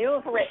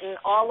 You've written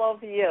all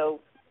over you.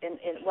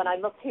 When I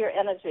look to your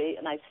energy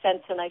and I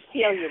sense and I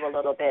feel you a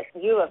little bit,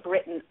 you have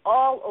written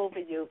all over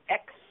you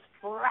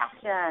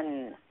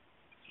expression.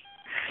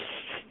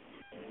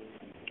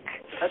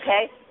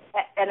 Okay?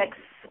 An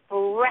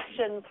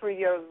expression through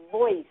your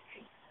voice.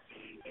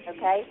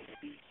 Okay?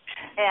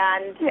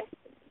 And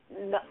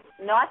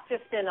not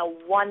just in a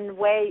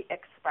one-way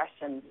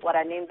expression. What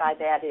I mean by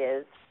that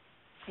is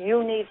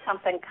you need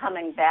something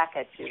coming back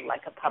at you,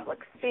 like a public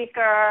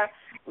speaker,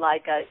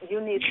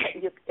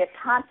 it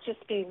can't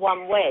just be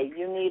one way.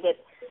 You need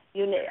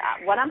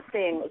what I'm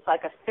seeing is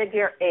like a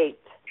figure 8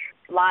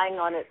 lying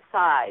on its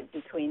side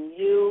between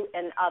you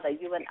and other.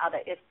 It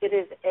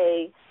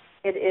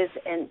is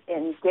an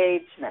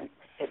engagement.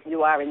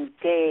 You are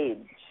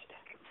engaged.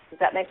 Does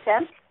that make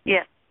sense?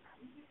 Yes.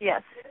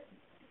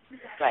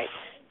 Right.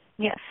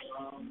 Yes.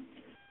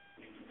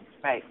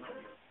 Right.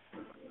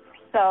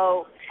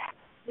 So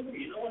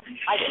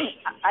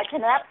I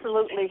can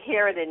absolutely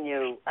hear it in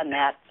you,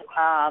 Annette.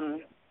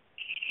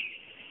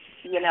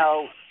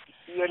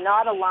 You're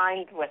not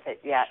aligned with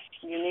it yet.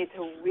 You need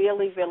to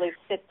really, really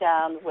sit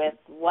down with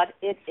what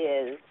it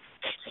is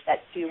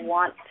that you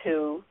want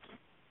to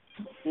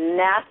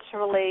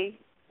naturally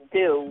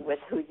do with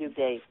who you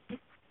date.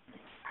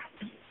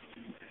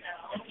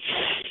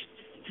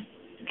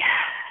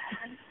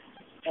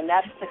 And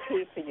that's the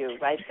key for you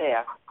right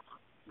there.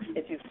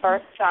 Is you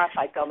first start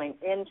by going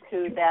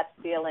into that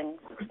feeling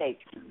state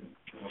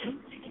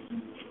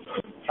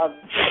of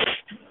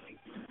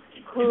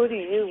who do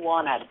you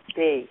want to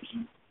be?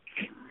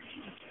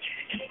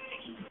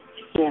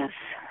 Yes.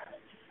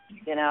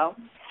 You know?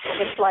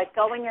 It's like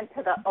going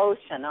into the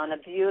ocean on a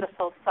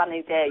beautiful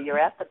sunny day. You're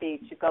at the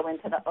beach, you go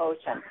into the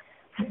ocean.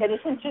 It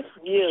isn't just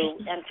you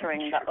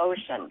entering the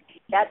ocean.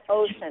 That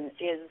ocean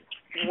is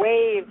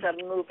waves are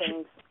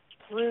moving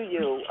through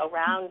you,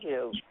 around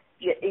you.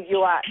 You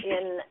are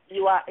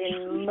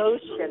in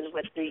motion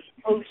with the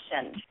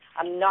ocean.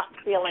 I'm not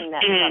feeling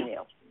that from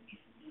you.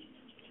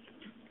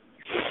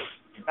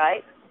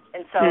 Right?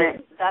 And so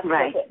that's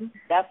right.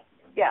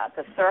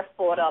 The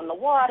surfboard on the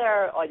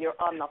water, or you're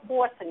on the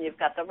horse and you've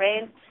got the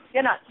reins.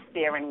 You're not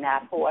steering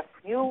that horse.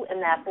 You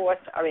and that horse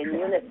are in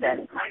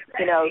unison.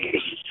 You know,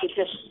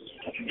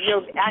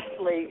 you're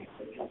actually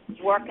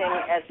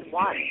working as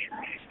one.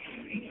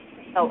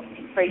 So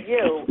for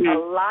you,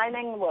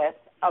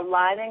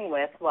 aligning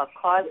with what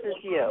causes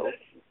you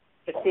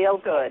to feel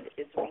good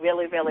is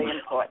really, really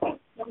important.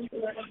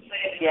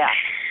 Yeah.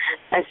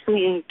 I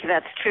think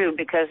that's true,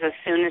 because as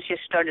soon as you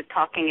started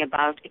talking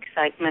about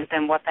excitement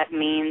and what that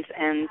means,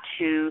 and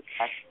to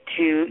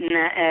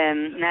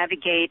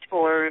navigate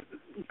or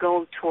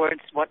go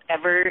towards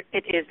whatever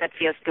it is that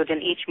feels good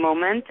in each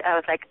moment, I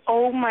was like,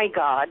 oh my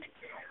God,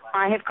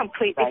 I have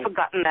completely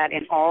forgotten that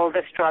in all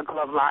the struggle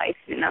of life.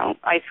 You know,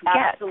 I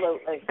forget.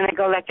 Absolutely. And I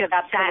go like,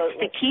 that's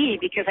the key,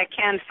 because I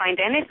can't find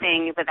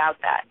anything without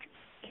that.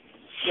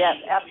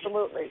 Yes,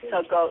 absolutely.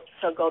 So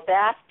go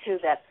back to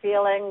that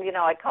feeling. You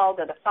know, I called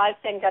it a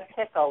 5-finger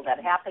tickle that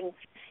happens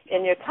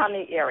in your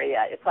tummy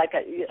area. It's like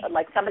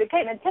somebody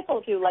came and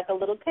tickled you like a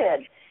little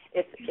kid.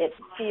 It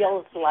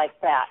feels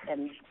like that,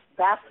 and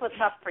that's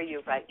what's up for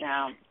you right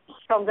now.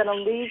 So I'm going to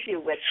leave you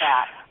with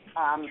that,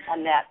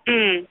 Annette.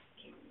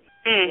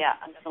 Yeah,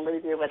 I'm going to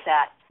leave you with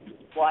that.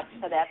 Watch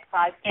for that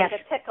 5-finger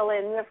tickle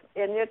in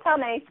your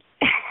tummy.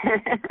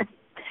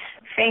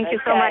 Thank you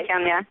so much,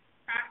 Anya.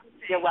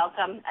 You're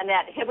welcome.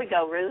 Annette, here we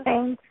go, Ruth.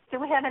 Thanks. Do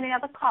we have any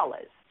other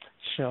callers?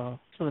 Sure.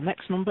 So the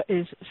next number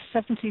is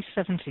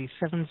 7070.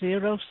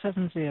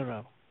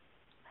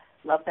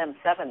 Love them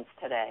sevens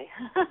today.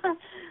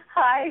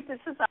 Hi, this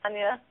is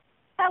Anya.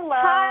 Hello.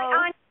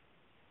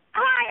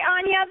 Hi,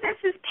 Anya. This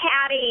is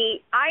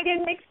Patty. I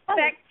didn't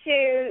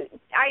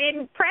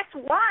press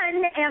 1,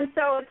 and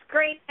so it's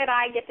great that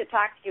I get to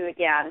talk to you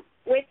again,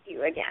 with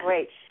you again.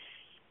 Great.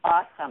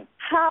 Awesome.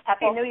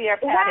 Happy New Year,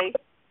 Patty.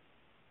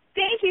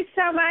 Thank you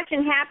so much,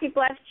 and happy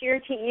blessed year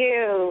to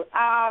you.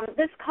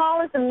 This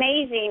call is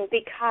amazing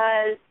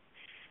because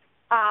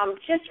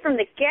just from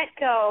the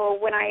get-go,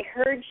 when I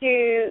heard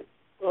you,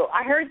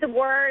 I heard the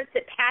words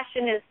that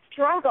passion is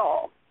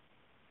struggle.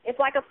 It's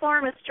like a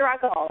form of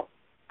struggle.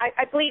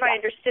 I believe I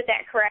understood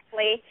that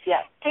correctly.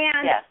 Yes.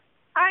 And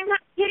I'm not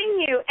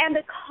kidding you. And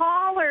the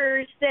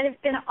callers that have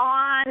been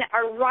on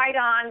are right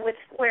on with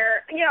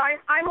where,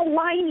 I'm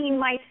aligning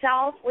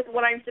myself with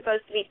what I'm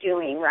supposed to be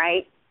doing,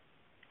 right?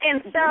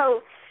 And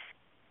so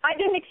I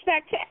didn't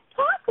expect to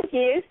talk with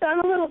you, so I'm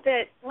a little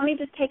bit, let me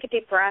just take a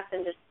deep breath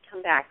and just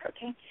come back,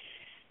 okay?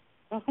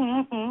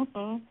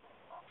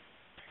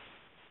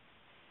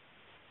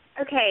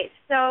 Okay,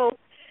 so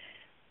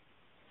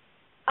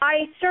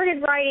I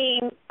started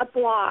writing a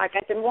blog.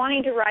 I've been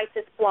wanting to write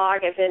this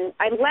blog.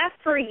 I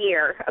left for a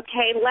year,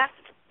 okay, left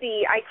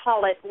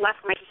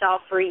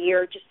myself for a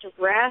year just to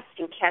rest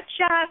and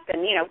catch up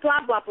and,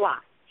 blah, blah, blah.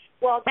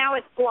 Well, now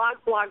it's blog.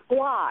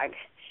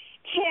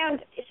 And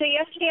so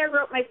yesterday I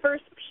wrote my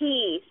first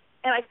piece,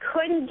 and I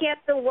couldn't get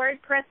the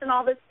WordPress and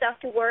all this stuff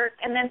to work.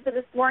 And then so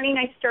this morning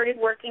I started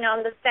working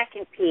on the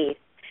second piece.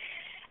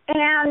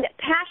 And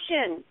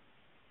passion.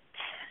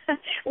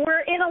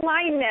 We're in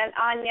alignment,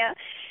 Anya.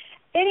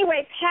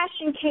 Anyway,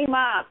 passion came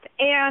up,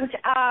 and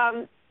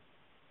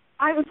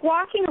I was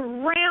walking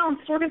around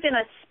sort of in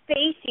a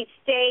spacey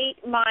state.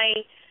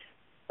 My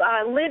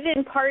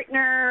live-in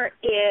partner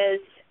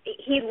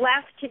he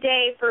left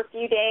today for a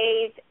few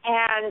days,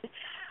 and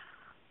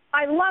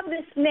I love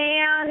this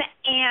man,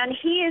 and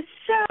he is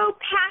so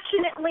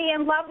passionately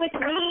in love with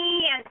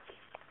me,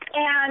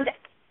 and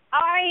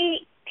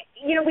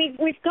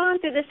we've gone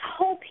through this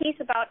whole piece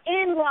about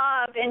in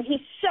love, and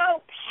he's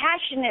so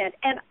passionate,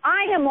 and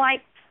I am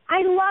like,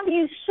 I love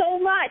you so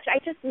much. I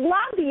just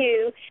love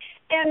you.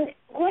 And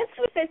what's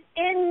with this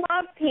in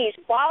love piece,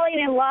 falling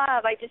in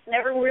love? I just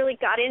never really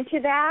got into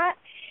that.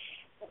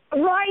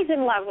 Rise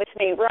in love with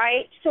me,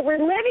 right? So we're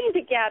living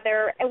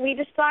together, and we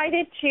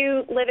decided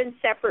to live in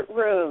separate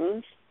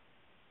rooms.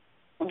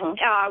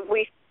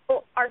 We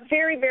are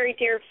very, very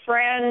dear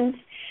friends,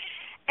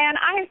 and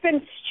I've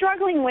been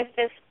struggling with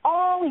this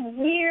all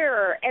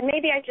year, and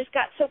maybe I just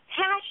got so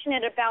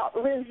passionate about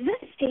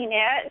resisting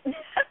it.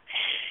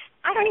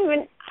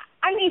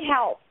 I need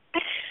help.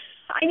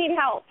 I need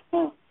help.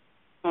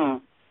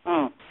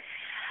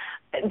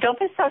 Don't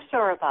be so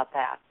sure about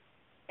that.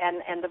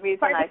 And the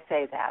reason I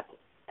say that,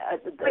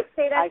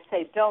 I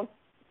say don't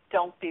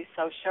be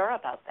so sure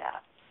about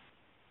that.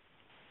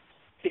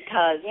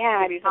 Because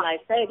the reason I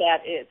say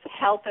that is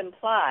help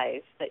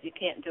implies that you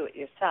can't do it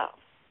yourself.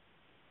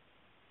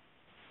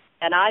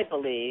 And I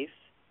believe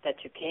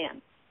that you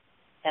can.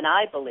 And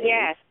I believe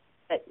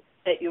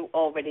that you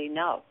already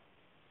know.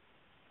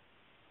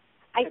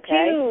 I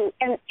do.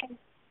 And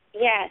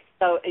yes.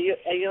 So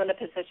are you in a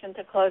position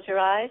to close your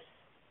eyes?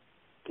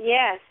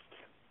 Yes.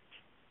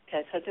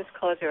 Okay, so just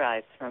close your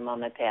eyes for a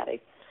moment,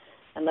 Patty.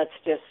 And let's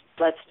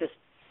just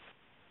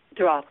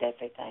drop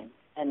everything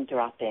and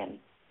drop in.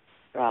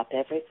 Drop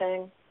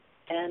everything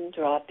and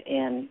drop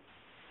in.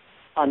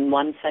 On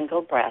one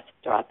single breath,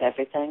 drop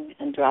everything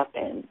and drop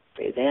in.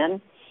 Breathe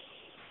in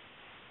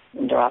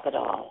and drop it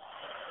all.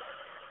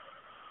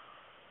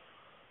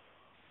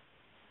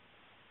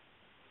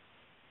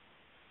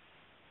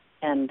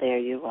 And there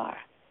you are.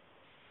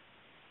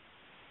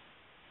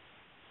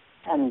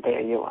 And there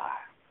you are.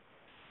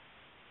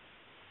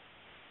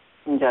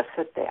 And just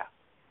sit there.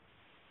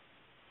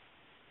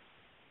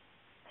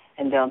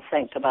 And don't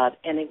think about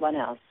anyone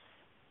else.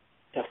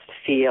 Just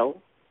feel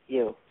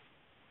you.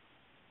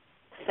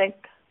 Think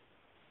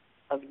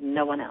of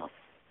no one else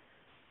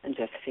and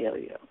just feel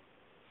you.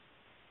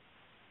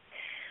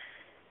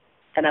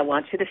 And I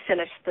want you to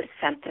finish the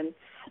sentence.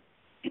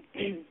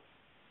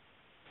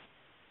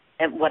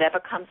 And whatever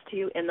comes to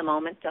you in the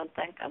moment, don't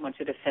think. I want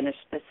you to finish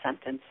this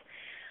sentence.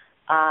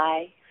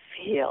 I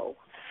feel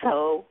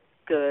so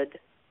good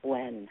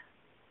when.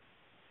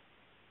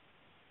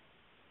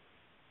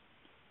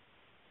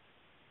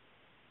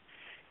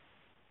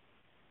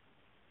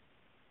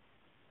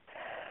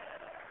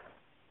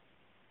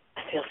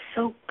 I feel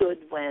so good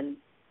when.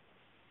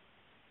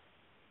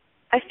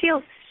 I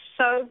feel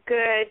so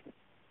good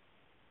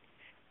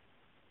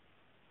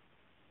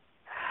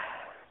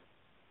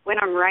when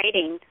I'm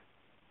writing.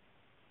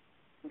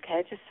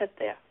 Okay, just sit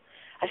there.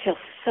 I feel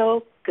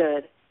so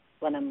good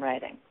when I'm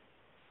writing.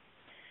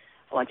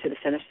 I want you to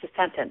finish the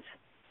sentence.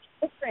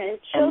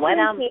 Different. And when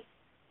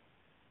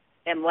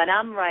And when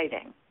I'm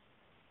writing,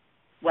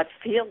 what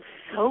feels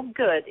so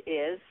good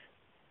is...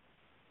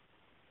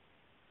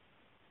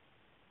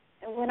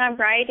 And when I'm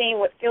writing,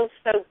 what feels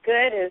so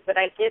good is that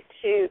I get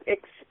to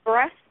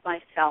express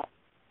myself.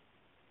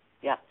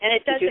 Yeah. And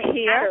it doesn't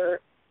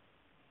matter.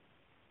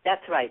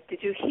 That's right. Did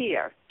you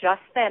hear? Just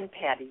then,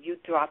 Patty, you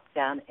dropped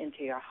down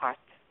into your heart.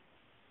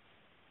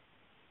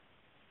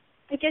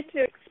 I get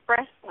to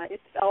express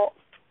myself.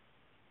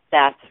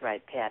 That's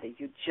right, Patty.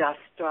 You just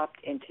dropped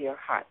into your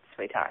heart,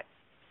 sweetheart.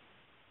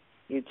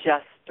 You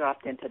just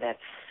dropped into that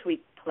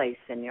sweet place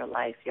in your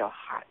life, your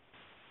heart.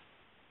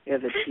 You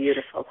have a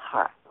beautiful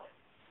heart.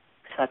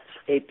 Such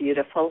a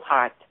beautiful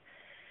heart,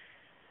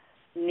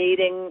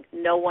 needing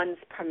no one's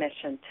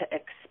permission to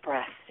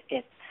express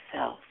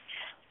itself.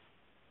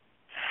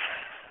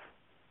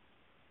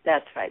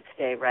 That's right.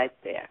 Stay right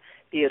there.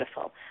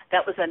 Beautiful.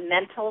 That was a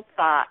mental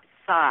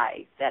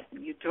sigh that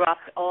you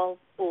dropped all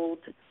old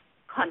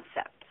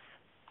concepts.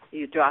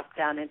 You dropped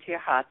down into your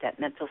heart. That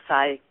mental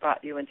sigh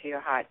brought you into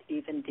your heart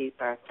even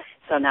deeper.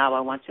 So now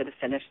I want you to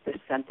finish this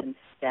sentence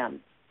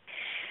stem.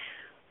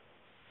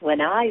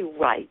 When I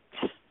write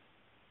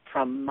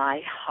from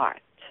my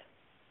heart,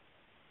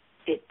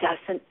 it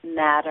doesn't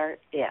matter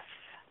if.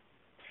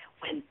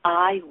 When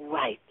I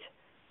write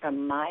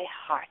from my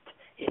heart,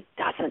 it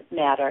doesn't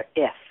matter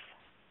if.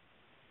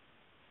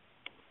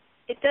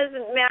 It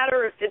doesn't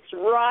matter if it's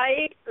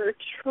right or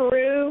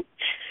true.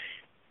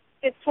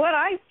 It's what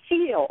I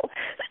feel.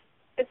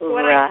 It's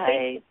what I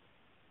think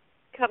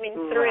coming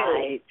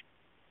through.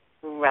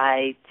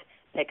 Right.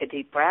 Take a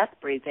deep breath.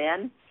 Breathe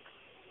in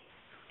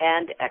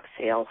and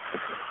exhale.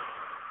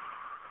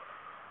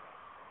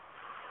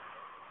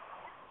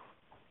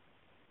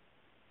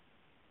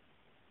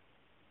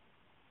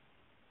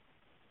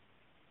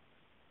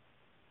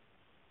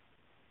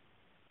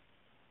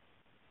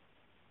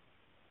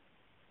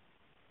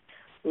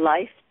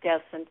 Life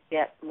doesn't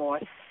get more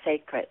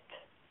sacred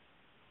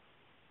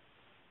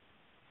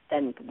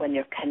than when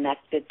you're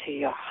connected to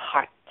your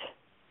heart.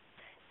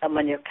 And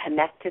when you're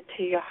connected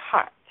to your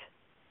heart,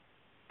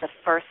 the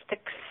first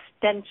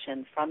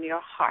extension from your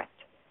heart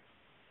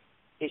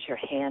is your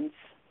hands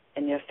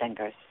and your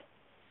fingers.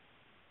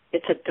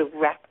 It's a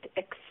direct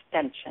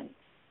extension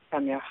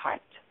from your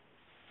heart.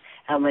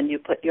 And when you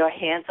put your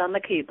hands on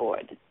the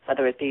keyboard,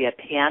 whether it be a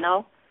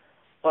piano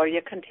or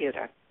your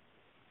computer,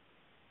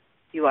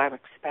 you are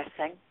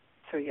expressing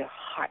through your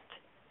heart,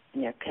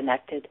 and you're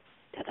connected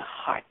to the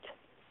heart.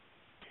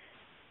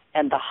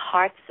 And the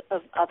hearts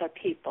of other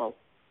people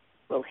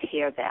will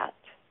hear that.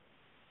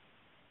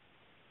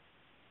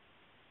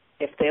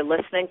 If they're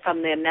listening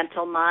from their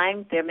mental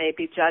mind, there may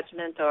be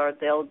judgment or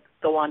they'll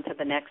go on to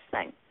the next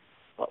thing.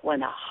 But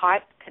when a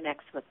heart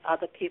connects with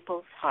other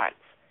people's hearts,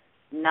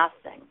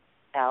 nothing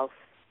else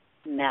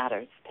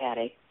matters,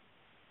 Patty.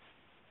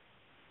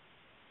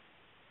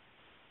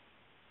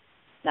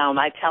 Now, am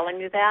I telling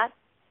you that,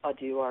 or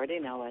do you already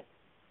know it?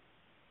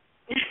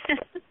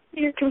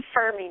 You're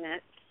confirming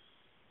it.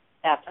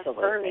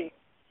 Absolutely. Affirming.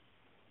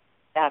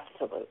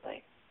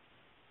 Absolutely.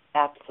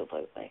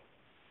 Absolutely.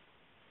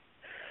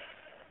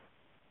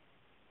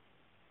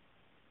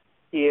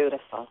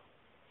 Beautiful.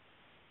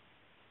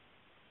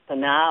 So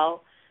now,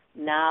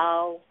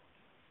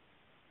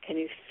 can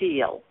you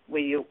feel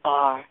where you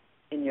are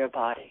in your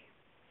body?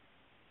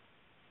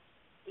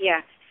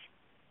 Yes.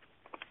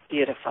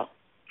 Beautiful.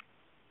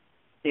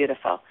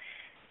 Beautiful.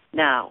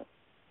 Now,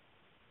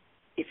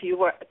 if you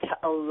were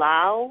to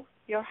allow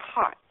your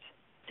heart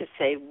to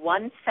say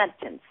one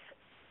sentence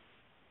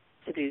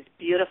to these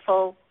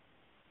beautiful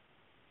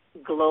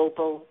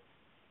global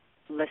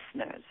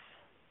listeners,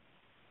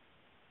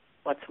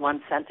 what's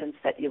one sentence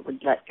that you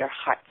would let your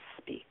heart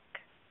speak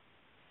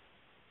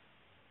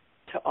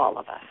to all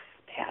of us,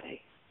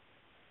 Patty?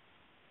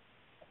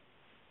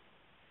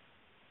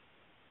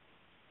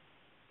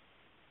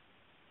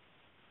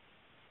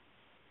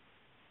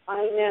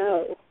 I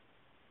know.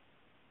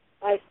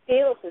 I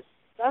feel the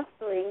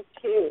suffering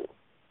too.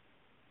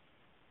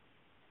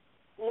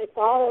 And it's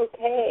all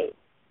okay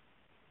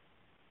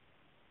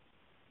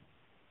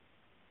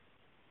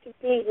to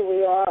be who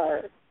we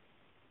are.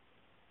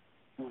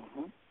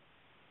 Mm-hmm.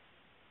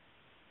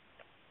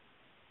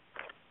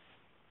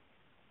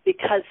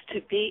 Because to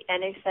be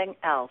anything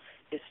else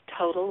is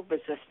total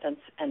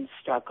resistance and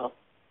struggle.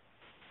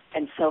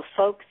 And so,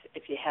 folks,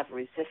 if you have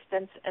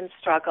resistance and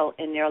struggle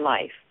in your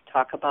life,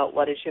 talk about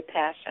what is your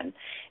passion.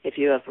 If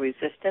you have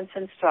resistance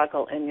and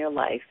struggle in your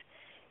life,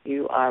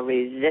 you are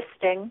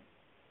resisting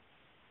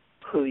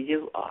who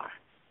you are.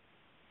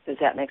 Does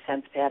that make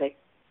sense, Patty?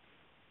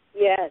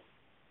 Yes.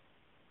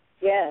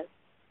 Yes.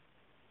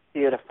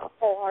 Beautiful.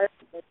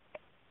 Wholeheartedly.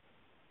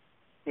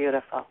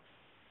 Beautiful.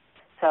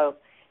 So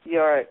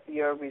you're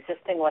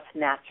resisting what's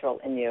natural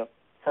in you.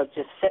 So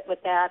just sit with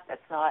that.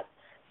 That's not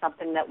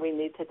something that we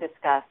need to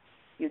discuss.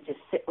 You just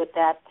sit with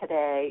that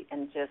today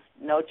and just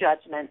no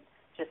judgment.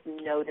 Just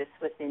notice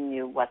within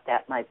you what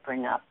that might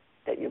bring up,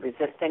 that you're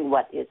resisting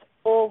what is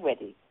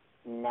already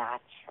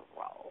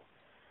natural.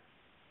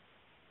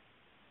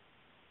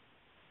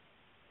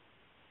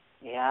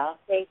 Yeah?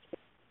 Thank you.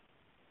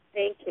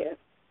 Thank you.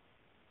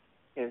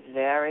 You're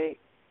very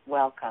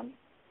welcome.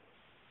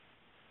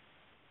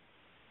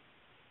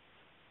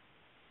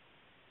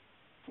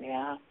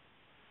 Yeah.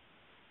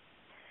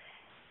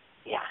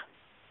 Yeah.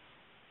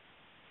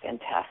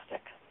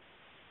 Fantastic.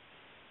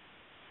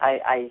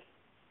 I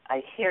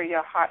hear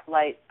your heart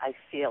light. I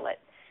feel it.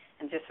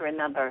 And just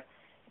remember,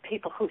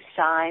 people who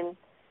shine,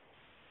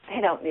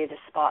 they don't need a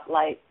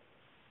spotlight.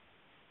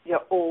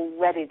 You're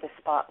already the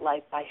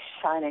spotlight by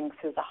shining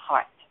through the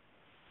heart.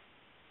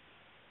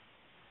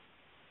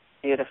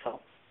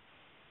 Beautiful.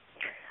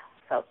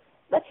 So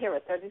let's hear a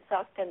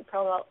 30-second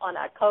promo on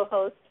our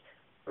co-host,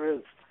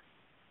 Ruth.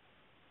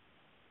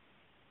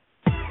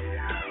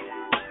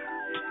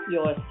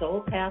 Your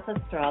Soul Path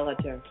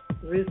Astrologer,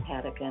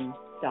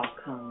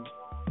 RuthHattigan.com.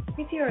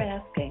 If you're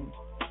asking,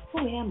 who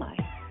am I?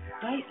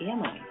 Why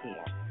am I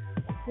here?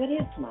 What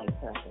is my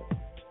purpose?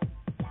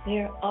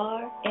 There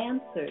are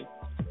answers.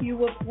 You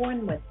were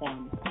born with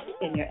them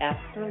in your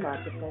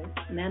astrological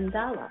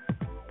mandala.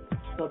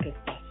 Book a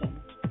session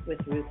with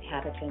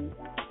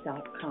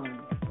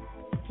RuthHattigan.com.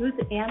 Ruth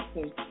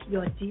answers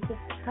your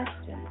deepest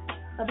questions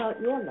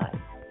about your life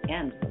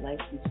and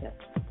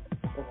relationships.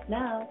 Book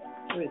now,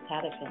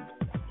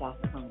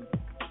 RuthHattigan.com.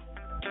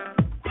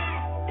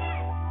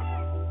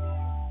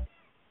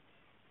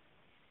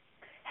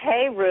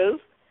 Hey,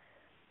 Ruth.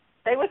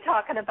 They were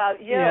talking about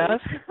you.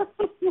 Yes.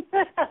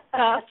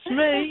 That's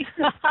me.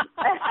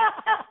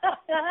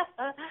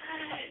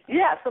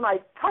 Yeah, so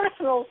my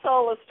personal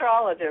soul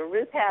astrologer,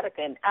 Ruth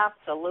Hattigan.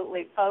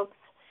 Absolutely, folks.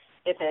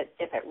 If it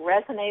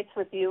resonates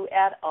with you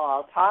at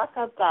all, talk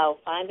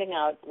about finding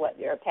out what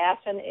your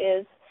passion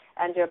is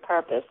and your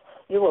purpose.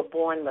 You were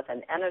born with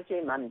an energy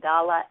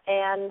mandala,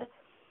 and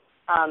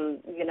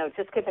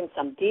just giving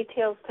some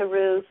details to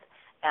Ruth.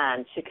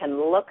 And she can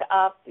look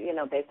up,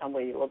 based on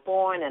where you were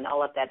born and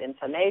all of that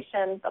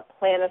information. The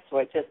planets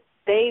were just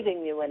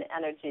bathing you in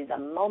energy the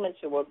moment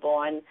you were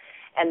born,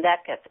 and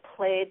that gets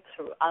played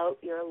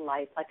throughout your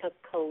life like a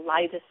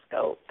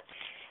kaleidoscope.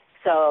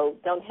 So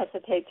don't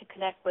hesitate to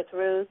connect with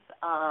Ruth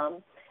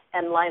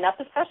and line up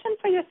a session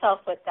for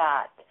yourself with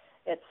that.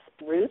 It's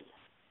Ruth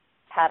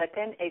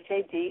Hattigan,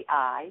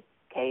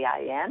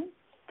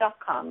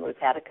 HADIKIN.com,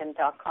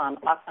 RuthHattigan.com.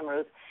 Awesome,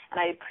 Ruth. And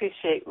I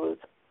appreciate,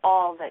 Ruth,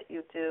 all that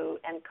you do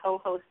and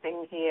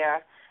co-hosting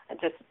here. I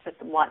just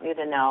want you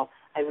to know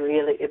I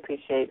really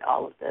appreciate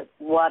all of this.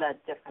 What a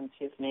difference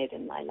you've made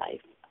in my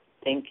life.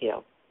 Thank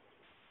you.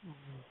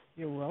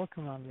 You're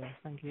welcome, Andrea.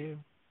 Thank you.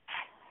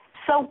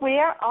 So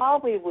where are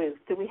we, Ruth?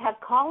 Do we have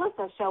callers,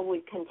 or shall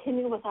we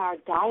continue with our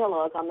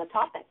dialogue on the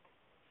topic?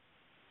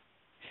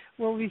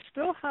 Well, we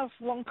still have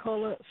one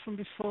caller from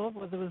before,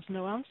 but there was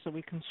no answer.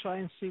 We can try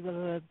and see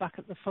whether they're back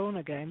at the phone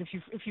again.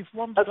 If you've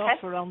wandered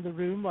off around the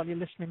room while you're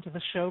listening to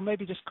the show,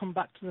 maybe just come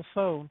back to the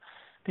phone,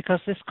 because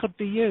this could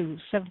be you,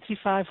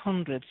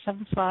 7500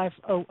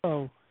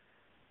 7500.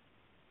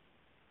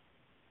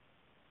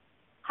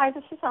 Hi,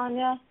 this is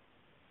Anya.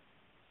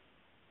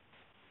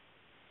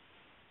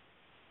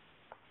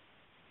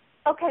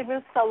 Okay,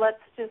 Ruth, so let's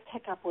just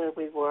pick up where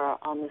we were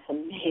on this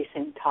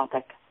amazing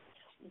topic.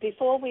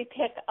 Before we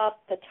pick up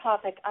the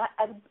topic,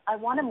 I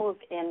want to move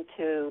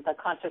into the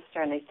Conscious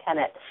Journey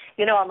tenet.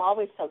 I'm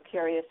always so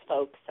curious,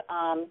 folks.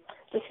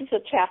 This is a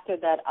chapter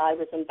that I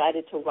was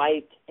invited to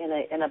write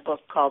in a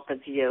book called The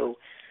View.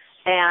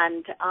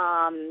 And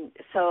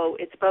so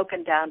it's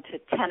broken down to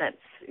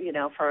tenets,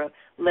 for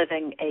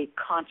living a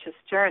conscious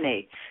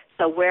journey.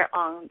 So we're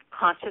on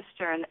Conscious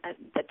Journey,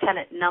 the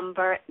tenet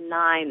number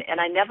 9.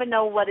 And I never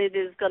know what it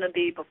is going to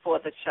be before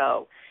the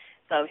show.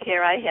 So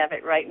here I have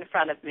it right in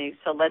front of me,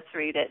 so let's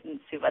read it and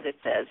see what it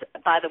says.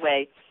 By the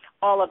way,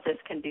 all of this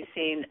can be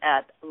seen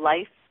at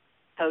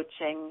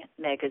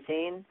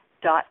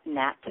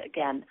lifecoachingmagazine.net.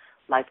 Again,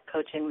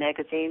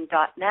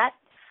 lifecoachingmagazine.net.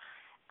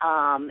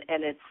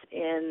 And it's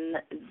in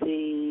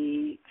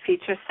the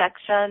feature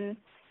section,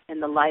 in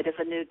the light of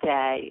a new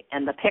day.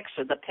 And the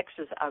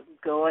pictures are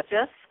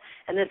gorgeous.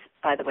 And this,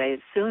 by the way,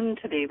 is soon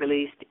to be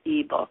released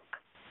ebook.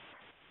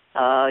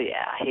 Oh,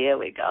 yeah, here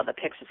we go. The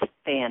picture's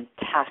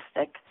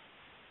fantastic.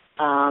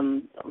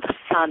 The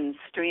sun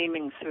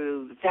streaming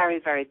through very,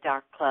 very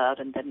dark cloud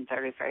and then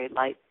very, very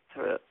light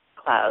through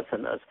clouds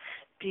and those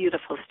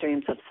beautiful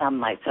streams of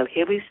sunlight. So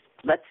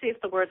let's see if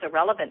the words are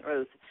relevant,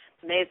 Ruth.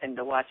 Amazing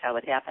to watch how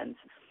it happens.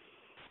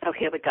 So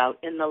here we go.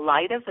 In the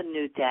light of a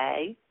new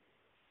day,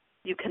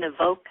 you can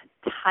evoke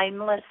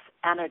timeless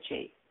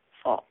energy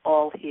for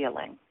all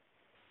healing.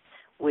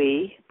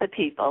 We, the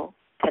people,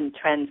 can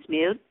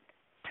transmute,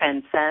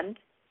 transcend,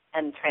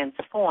 and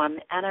transform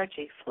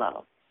energy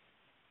flow.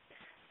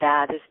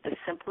 That is the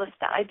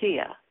simplest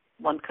idea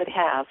one could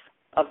have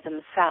of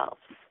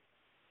themselves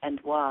and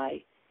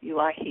why you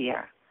are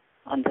here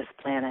on this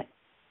planet.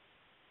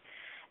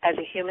 As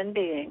a human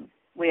being,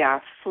 we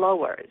are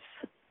flowers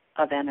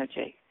of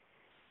energy,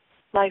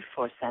 life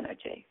force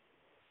energy.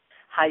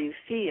 How you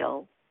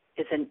feel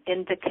is an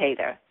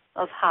indicator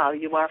of how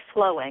you are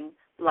flowing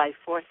life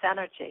force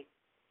energy.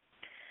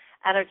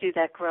 Energy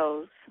that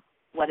grows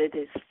what it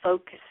is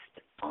focused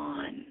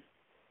on.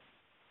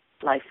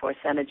 life force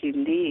energy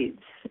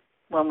leads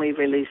when we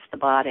release the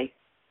body.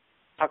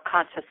 Our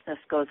consciousness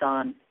goes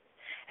on,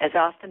 as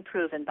often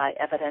proven by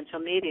evidential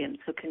mediums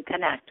who can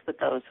connect with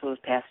those who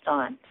have passed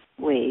on.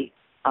 We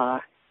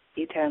are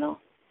eternal.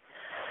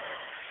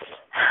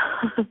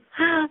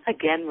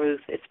 Again,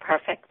 Ruth, it's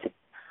perfect.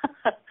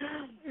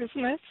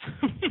 Isn't it?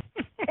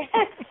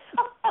 It's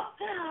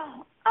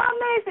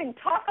amazing.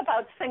 Talk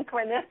about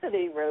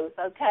synchronicity, Ruth,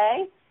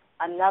 okay?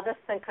 Another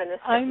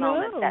synchronistic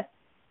moment that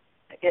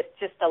it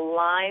just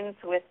aligns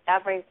with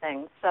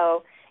everything.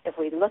 So if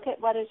we look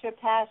at what is your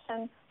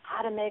passion,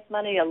 how to make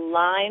money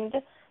aligned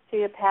to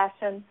your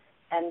passion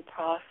and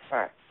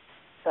prosper.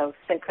 So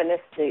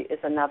synchronicity is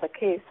another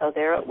key. So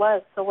there it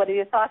was. So what are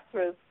your thoughts,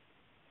 Ruth?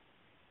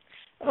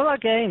 Well,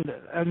 again,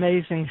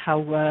 amazing how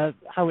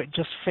it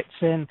just fits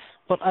in.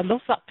 But I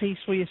love that piece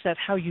where you said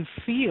how you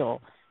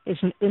feel is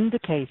an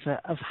indicator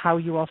of how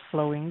you are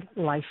flowing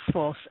life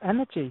force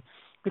energy,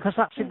 because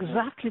that's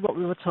exactly what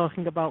we were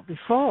talking about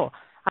before,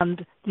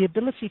 and the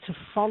ability to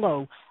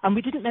follow. And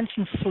we didn't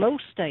mention flow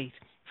state.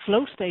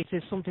 Flow state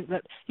is something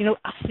that,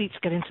 athletes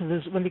get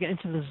into when they get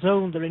into the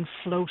zone, they're in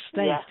flow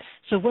state. Yeah.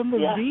 So when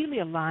we're really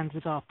aligned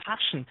with our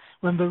passion,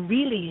 when we're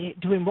really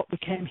doing what we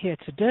came here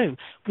to do,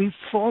 we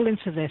fall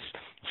into this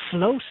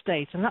flow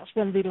state, and that's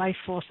when the life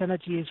force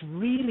energy is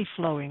really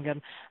flowing.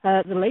 And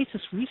the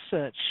latest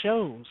research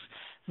shows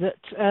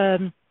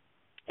that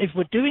if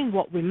we're doing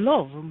what we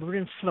love and we're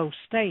in flow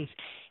state,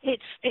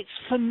 it's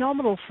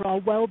phenomenal for our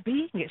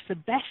well-being. It's the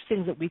best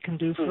thing that we can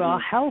do for our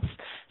health.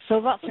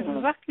 So that's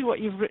exactly what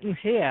you've written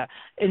here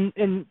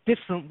in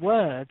different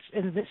words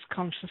in this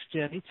conscious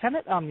journey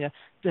tenet, Anya.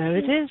 There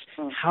it is.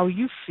 How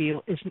you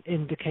feel is an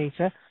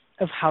indicator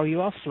of how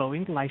you are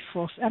flowing life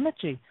force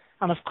energy.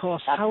 And, of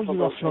course, how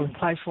you are flowing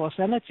life force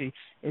energy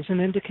is an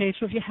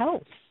indicator of your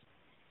health.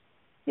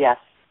 Yes,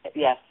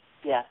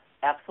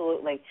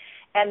 absolutely.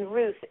 And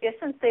Ruth,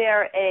 isn't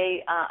there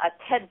a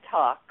TED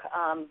Talk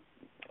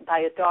by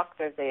a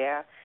doctor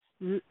there?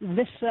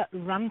 Lissa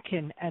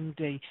Rankin,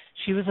 MD.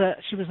 She was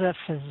a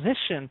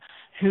physician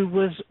who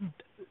was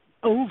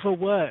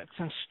overworked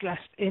and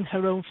stressed in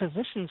her own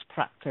physician's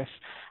practice,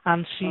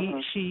 and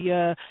she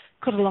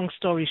cut a long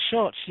story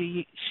short,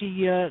 she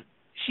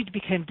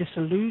became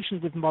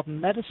disillusioned with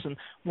modern medicine,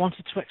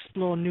 wanted to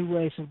explore new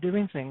ways of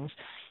doing things,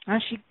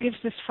 and she gives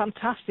this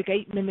fantastic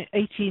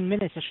 18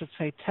 minute,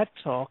 TED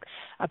Talk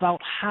about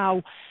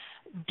how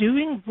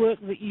doing work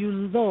that you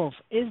love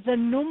is the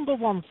number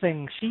one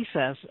thing, she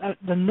says,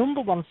 the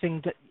number one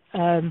thing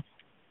that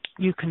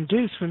you can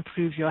do to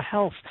improve your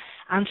health.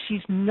 And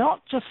she's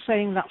not just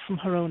saying that from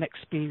her own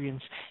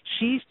experience.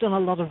 She's done a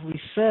lot of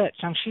research,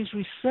 and she's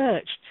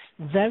researched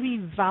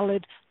very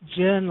valid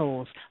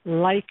journals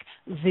like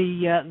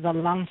the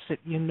Lancet,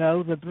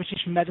 the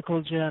British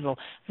Medical Journal,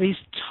 these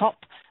top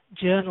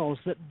journals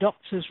that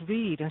doctors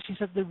read. And she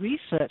said the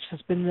research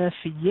has been there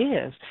for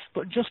years,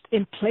 but just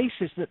in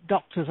places that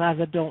doctors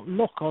either don't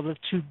look or they're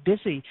too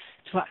busy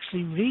to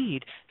actually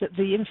read, that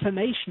the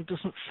information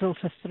doesn't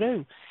filter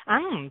through.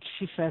 And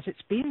she says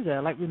it's been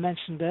there, like we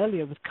mentioned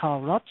earlier with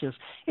Carl Rogers,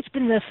 it's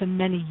been there for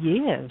many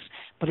years,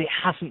 but it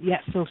hasn't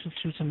yet filtered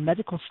through to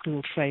medical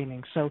school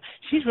training. So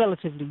she's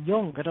relatively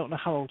young. I don't know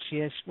how old she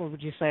is. What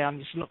would you say,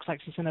 Annie? She looks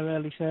like she's in her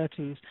early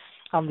 30s.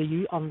 On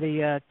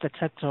the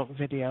TED Talk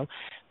video,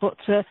 but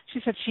she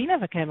said she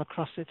never came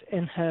across it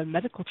in her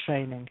medical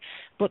training.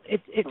 But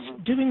it's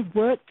doing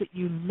work that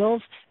you love,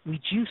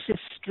 reduces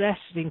stress,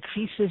 it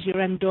increases your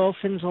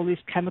endorphins, all these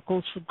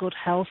chemicals for good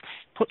health,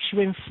 puts you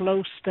in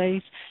flow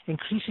state,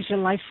 increases your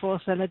life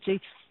force energy.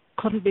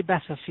 Couldn't be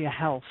better for your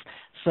health.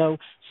 So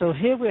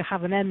here we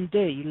have an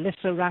MD,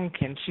 Lissa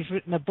Rankin. She's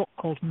written a book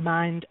called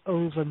Mind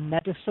Over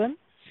Medicine.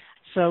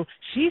 So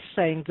she's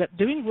saying that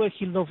doing work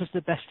you love is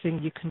the best thing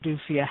you can do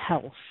for your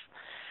health.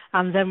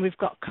 And then we've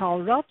got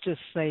Carl Rogers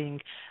saying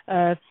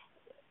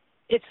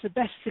it's the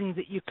best thing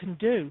that you can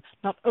do,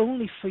 not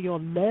only for your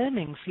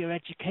learning, for your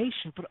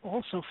education, but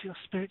also for your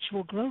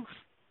spiritual growth.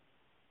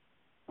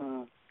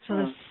 So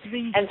there's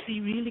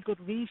three really good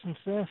reasons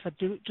there for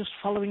just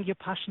following your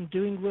passion,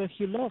 doing work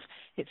you love.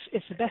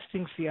 It's the best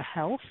thing for your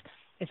health,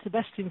 it's the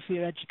best thing for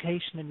your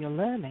education and your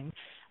learning,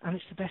 and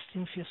it's the best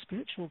thing for your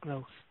spiritual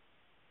growth.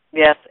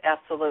 Yes,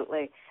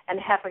 absolutely. And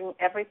having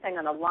everything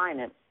in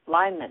alignment,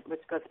 which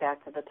goes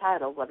back to the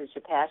title, what is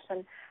your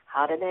passion,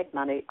 how to make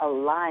money,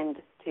 aligned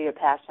to your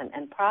passion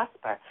and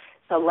prosper.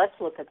 So let's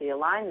look at the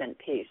alignment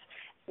piece.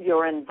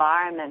 Your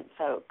environment,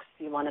 folks,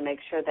 you want to make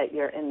sure that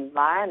your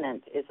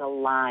environment is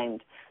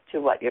aligned to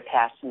what you're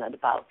passionate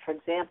about. For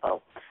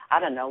example, I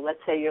don't know, let's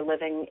say you're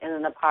living in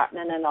an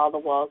apartment and all the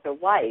walls are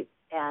white,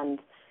 and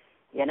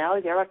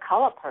you're a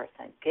color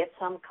person. Get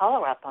some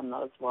color up on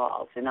those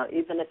walls,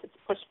 even if it's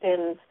push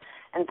pins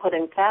and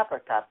putting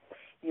fabric up.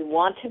 You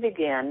want to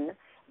begin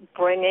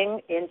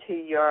bringing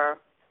into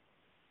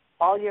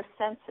all your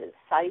senses,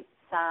 sight,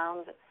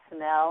 sound,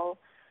 smell,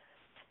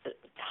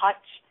 touch.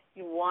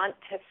 You want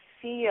to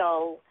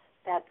feel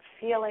that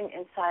feeling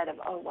inside of,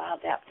 oh, wow,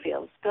 that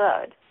feels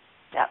good.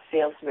 That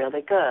feels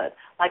really good.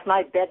 Like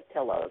my bed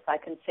pillows, I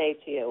can say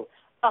to you,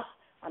 oh,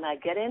 when I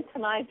get into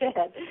my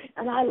bed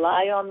and I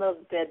lie on those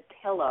bed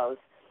pillows,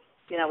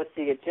 it's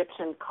the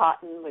Egyptian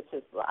cotton, which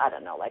is, I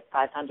don't know, like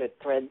 500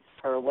 threads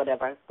or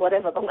whatever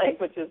the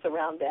language is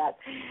around that.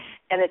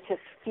 And it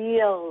just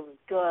feels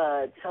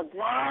good. So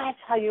that's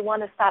how you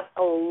want to start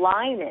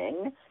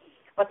aligning.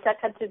 What's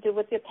that got to do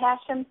with your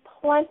passion?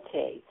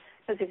 Plenty.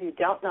 Because if you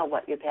don't know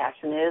what your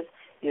passion is,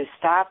 you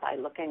start by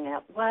looking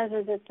at what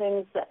are the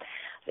things that,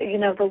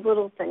 the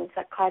little things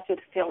that cause you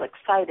to feel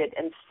excited,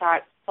 and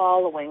start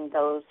following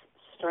those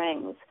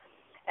strings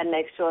and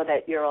make sure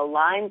that you're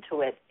aligned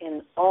to it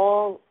in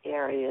all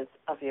areas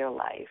of your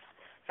life.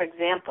 For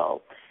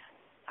example,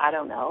 I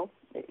don't know,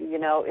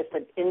 if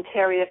the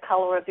interior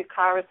color of your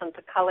car isn't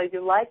the color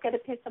you like, get a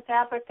piece of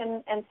fabric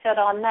and sit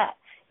on that.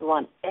 You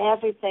want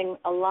everything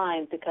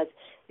aligned because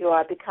you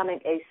are becoming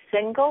a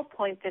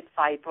single-pointed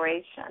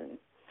vibration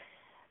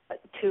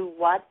to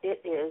what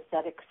it is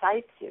that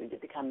excites you. You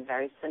become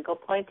very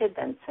single-pointed,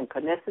 then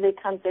synchronicity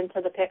comes into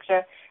the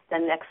picture,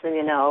 then next thing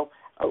you know,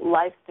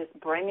 life is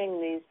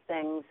bringing these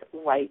things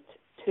right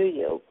to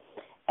you.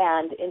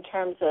 And in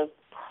terms of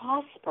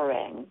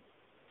prospering,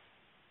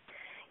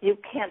 you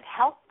can't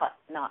help but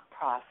not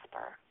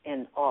prosper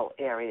in all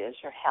areas.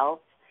 Your health,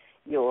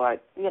 you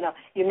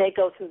may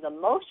go through the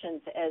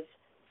motions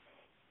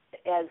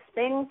as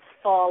things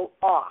fall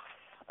off,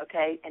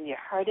 okay? And you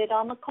heard it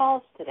on the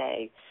calls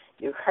today.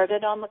 You heard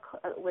it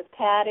with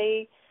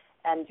Patty,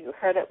 and you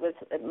heard it with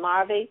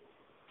Marvy.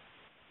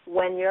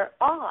 When you're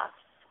off,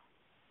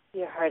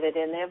 you heard it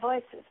in their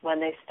voices. When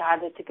they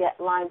started to get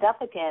lined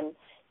up again,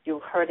 you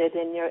heard it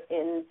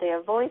in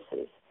their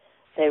voices.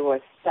 They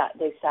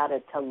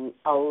started to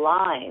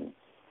align,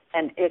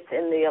 and it's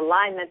in the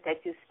alignment that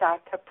you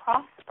start to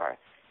prosper.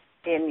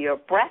 In your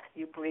breath,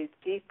 you breathe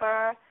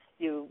deeper,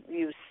 you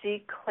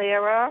see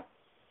clearer,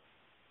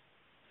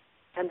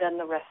 and then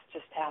the rest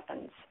just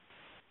happens.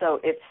 So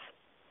it's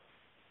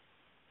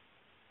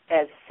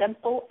as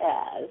simple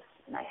as,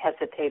 and I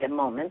hesitate a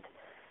moment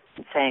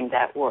in saying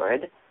that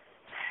word,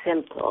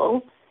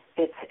 simple.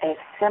 It's as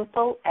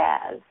simple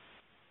as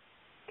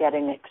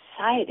getting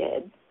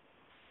excited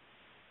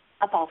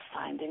about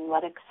finding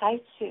what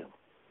excites you,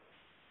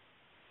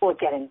 or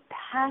getting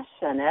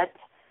passionate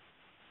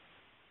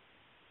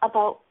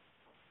about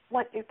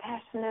what you're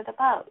passionate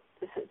about.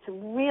 It's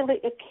really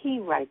a key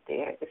right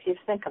there if you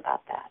think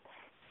about that.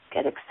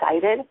 Get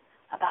excited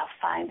about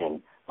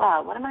finding,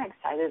 wow, what am I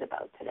excited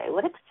about today?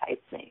 What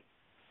excites me?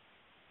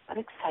 What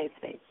excites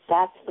me?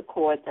 That's the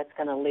chord that's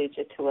going to lead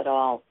you to it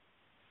all.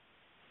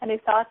 Any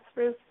thoughts,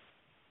 Ruth?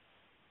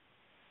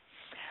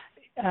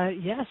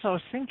 Yes, I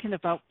was thinking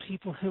about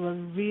people who are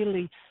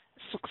really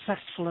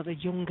successful at a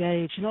young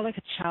age, like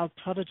a child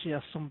prodigy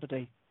or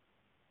somebody.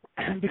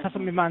 Because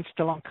my mind's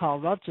still on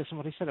Carl Rogers and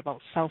what he said about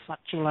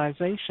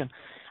self-actualization.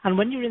 And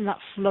when you're in that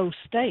flow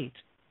state,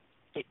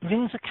 it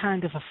brings a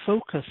kind of a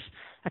focused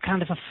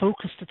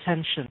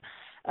attention,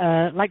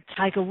 like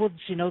Tiger Woods,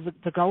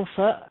 the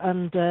golfer,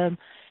 and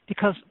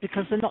because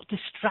they're not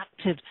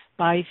distracted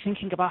by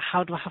thinking about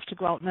how do I have to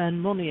go out and earn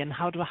money and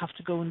how do I have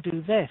to go and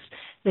do this.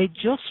 They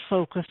just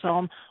focus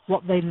on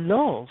what they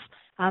love.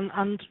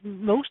 And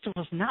most of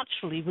us,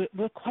 naturally,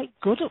 we're quite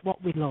good at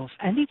what we love.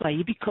 Anyway,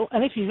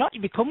 and if you're not,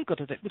 you become good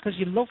at it because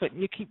you love it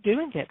and you keep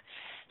doing it.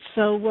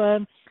 So,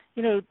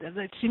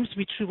 it seems to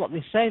be true what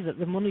they say, that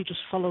the money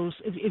just follows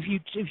if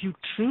you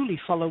truly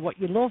follow what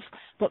you love.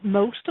 But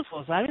most of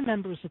us, I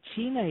remember as a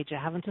teenager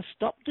having to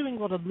stop doing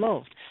what I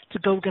loved to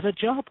go get a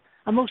job.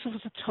 And most of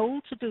us are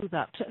told to do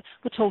that.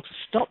 We're told to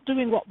stop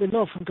doing what we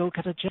love and go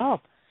get a job.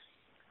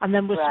 And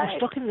then we're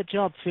stuck in the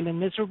job feeling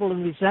miserable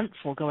and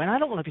resentful, going, I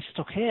don't want to be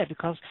stuck here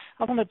because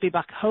I want to be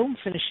back home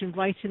finishing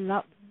writing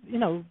that,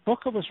 book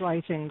I was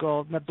writing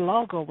or my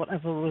blog or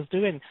whatever I was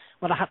doing,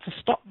 when I had to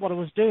stop what I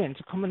was doing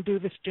to come and do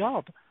this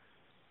job.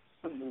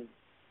 Mm-hmm.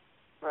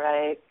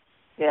 Right.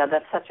 Yeah,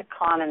 that's such a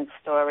common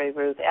story,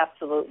 Ruth,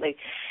 absolutely.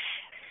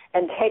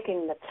 And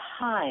taking the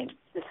time,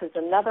 this is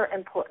another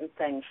important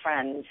thing,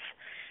 friends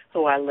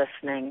who are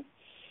listening,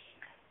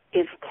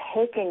 is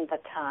taking the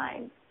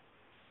time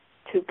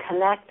to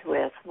connect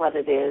with what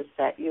it is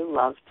that you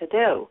love to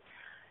do.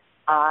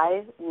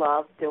 I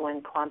love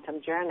doing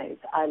quantum journeys.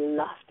 I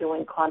love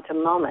doing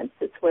quantum moments.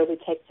 It's where we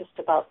take just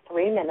about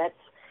 3 minutes,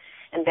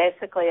 and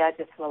basically I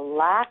just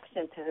relax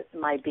into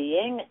my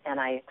being, and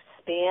I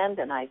expand,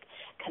 and I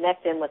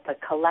connect in with the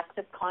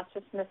collective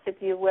consciousness, if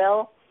you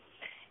will,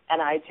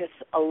 and I just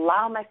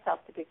allow myself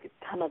to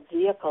become a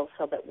vehicle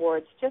so that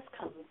words just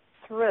come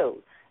through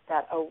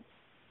that are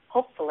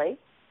hopefully,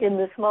 in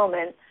this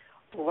moment,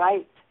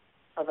 right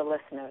for the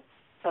listeners.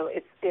 So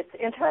it's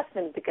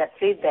interesting to get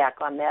feedback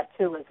on that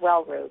too as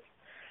well, Ruth.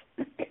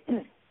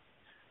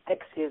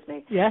 Excuse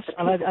me. Yes,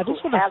 and I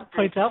just want to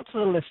point out to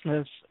the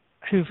listeners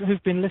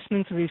who've been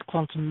listening to these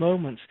quantum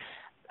moments,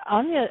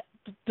 Anya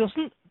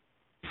doesn't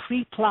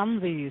pre-plan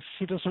these.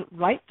 She doesn't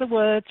write the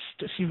words.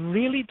 She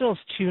really does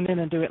tune in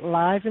and do it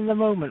live in the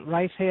moment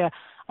right here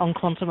on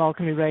Quantum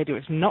Alchemy Radio.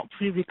 It's not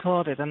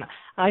pre-recorded, and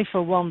I,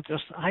 for one,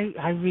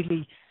 I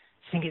really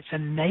think it's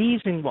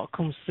amazing what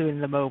comes through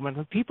in the moment.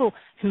 And people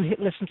who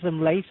listen to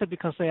them later,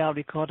 because they are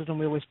recorded, and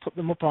we always put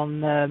them up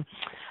on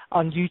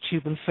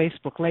YouTube and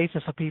Facebook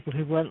later for people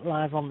who weren't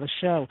live on the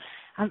show.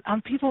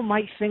 And people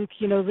might think,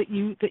 that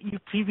you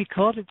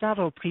pre-recorded that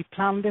or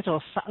pre-planned it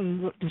or sat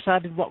and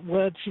decided what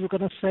words you were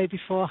going to say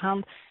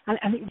beforehand.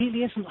 And it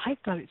really isn't like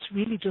that. It's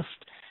really just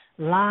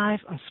live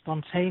and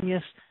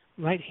spontaneous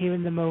right here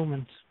in the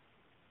moment.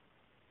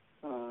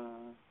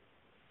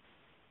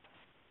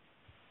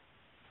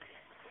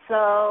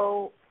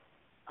 So,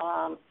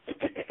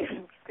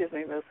 excuse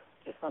me, Ruth,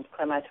 just want to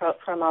clear my throat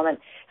for a moment.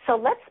 So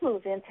let's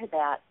move into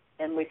that,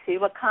 and we see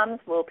what comes.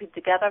 We'll be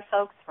together,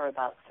 folks, for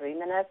about 3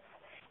 minutes,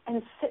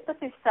 and sit with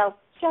yourself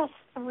just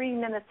 3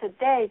 minutes a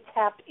day.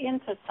 Tap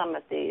into some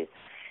of these,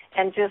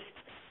 and just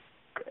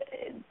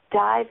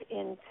dive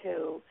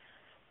into,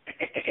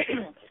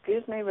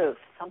 excuse me, Ruth,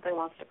 something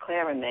wants to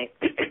clear in me,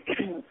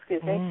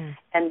 excuse me,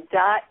 and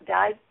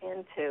dive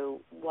into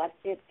what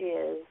it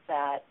is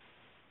that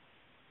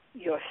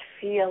you're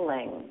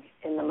feeling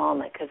in the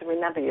moment, because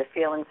remember, your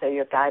feelings are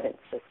your guidance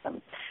system.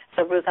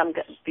 So, Ruth,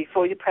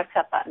 before you press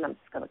that button, I'm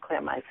just going to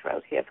clear my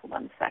throat here for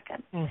 1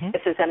 second.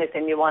 If there's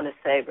anything you want to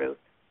say, Ruth.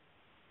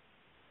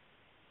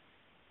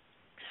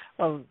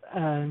 Well,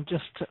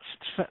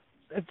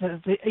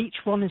 each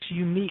one is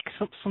unique.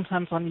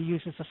 Sometimes Anya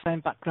uses the same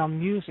background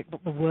music,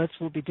 but the words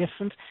will be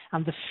different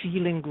and the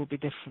feeling will be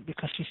different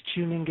because she's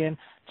tuning in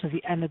to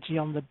the energy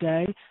on the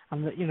day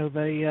and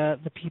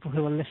the people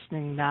who are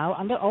listening now,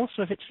 and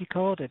also if it's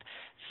recorded.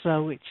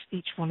 So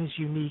each one is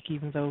unique,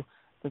 even though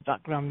the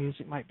background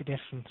music might be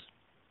different.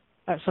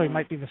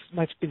 Might be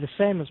the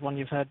same as one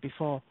you've heard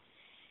before.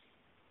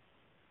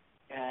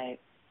 Right.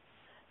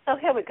 So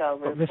here we go,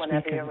 Ruth.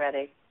 Whenever you're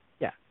ready.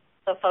 Yeah.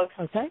 So, folks,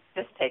 okay.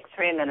 Just take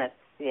 3 minutes.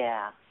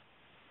 Yeah.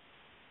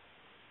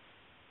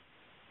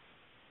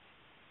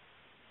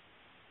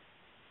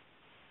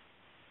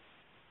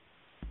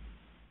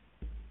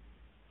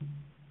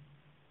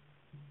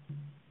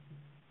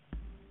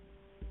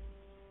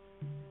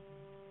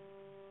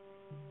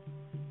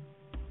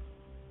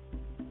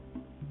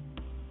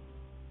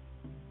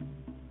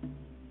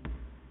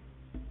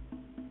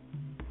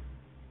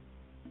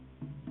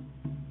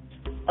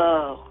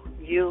 Oh,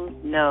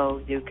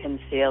 you can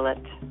feel it.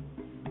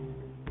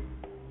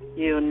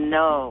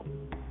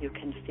 You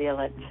can feel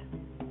it.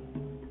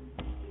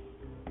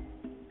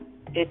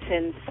 It's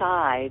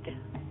inside,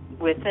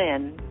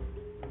 within,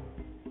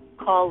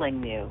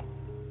 calling you.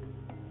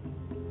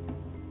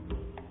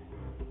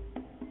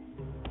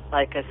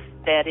 Like a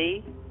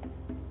steady,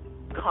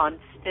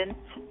 constant,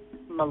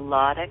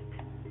 melodic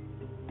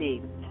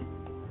beat.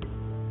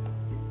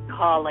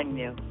 Calling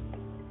you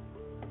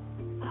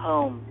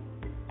home.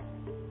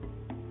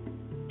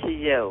 To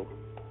you.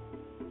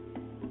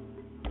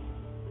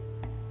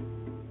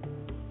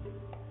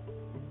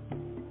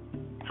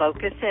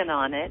 Focus in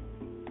on it.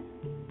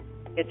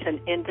 It's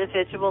an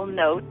individual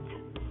note,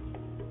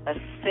 a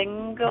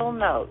single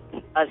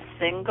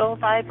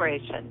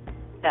vibration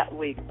that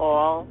we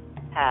all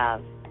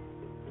have.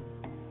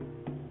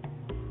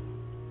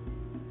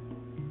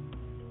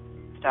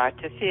 Start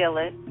to feel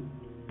it.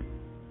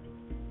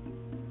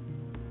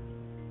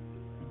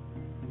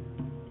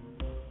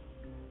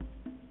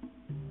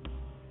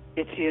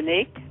 It's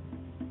unique.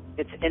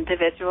 It's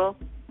individual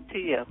to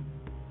you.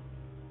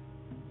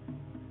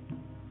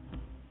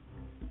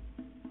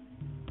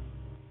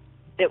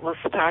 It will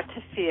start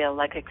to feel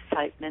like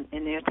excitement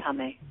in your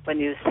tummy when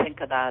you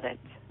think about it.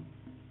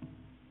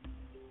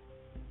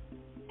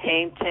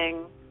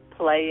 Painting,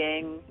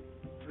 playing,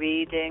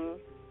 reading,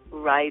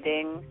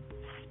 writing,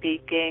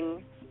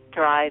 speaking,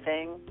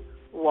 driving,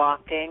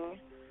 walking,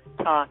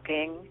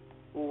 talking,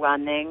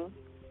 running,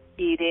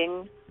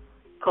 eating,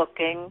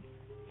 cooking,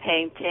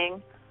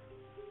 painting.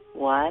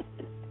 What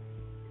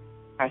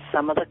are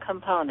some of the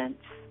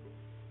components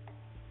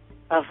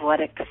of what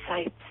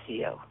excites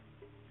you?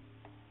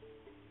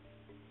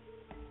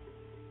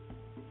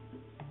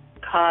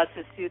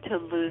 Causes you to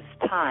lose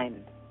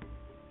time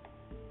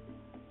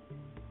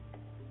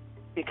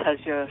because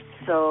you're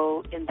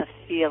so in the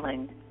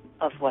feeling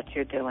of what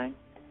you're doing.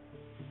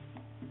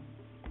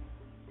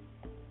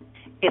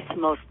 It's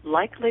most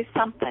likely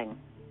something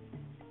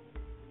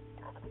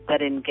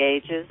that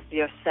engages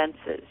your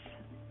senses.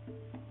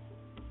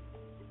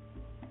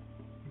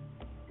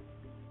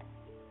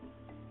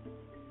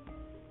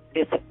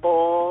 It's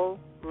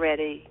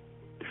already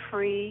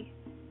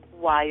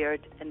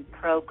pre-wired and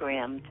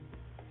programmed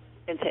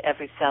into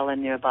every cell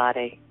in your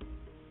body.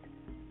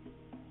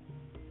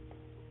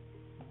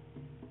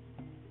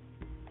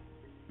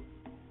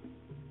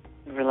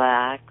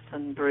 Relax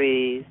and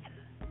breathe,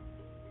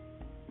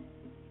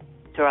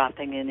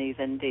 dropping in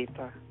even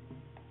deeper.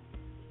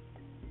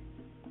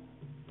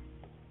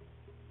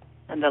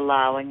 And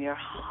allowing your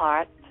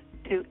heart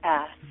to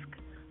ask,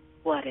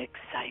 what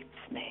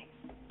excites me?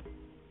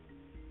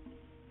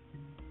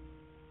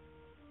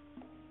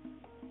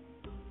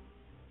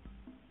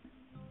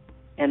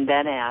 And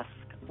then ask,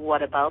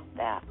 what about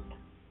that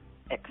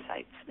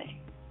excites me?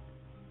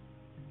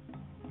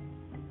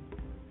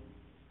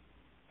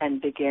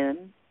 and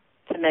begin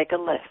to make a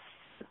list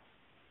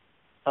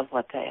of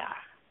what they are.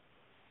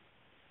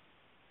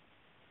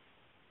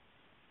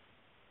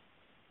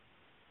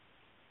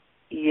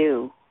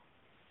 You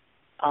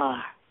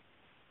are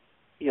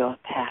your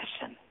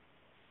passion.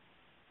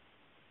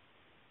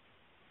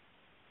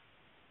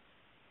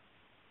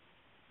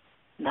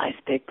 Nice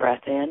big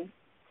breath in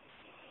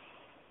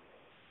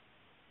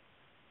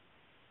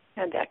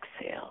and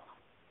exhale.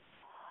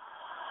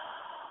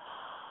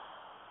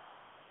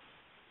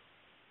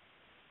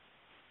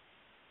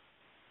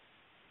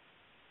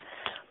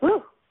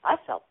 Woo, I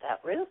felt that,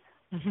 Ruth.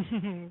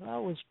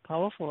 That was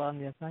powerful,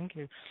 Anya. Thank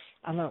you.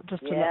 And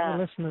just to let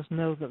the listeners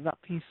know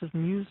that piece of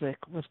music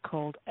was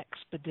called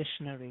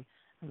Expeditionary,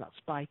 and that's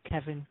by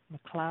Kevin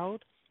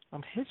MacLeod,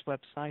 and his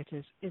website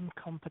is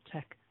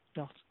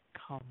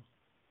incompetech.com.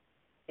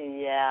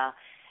 Yeah.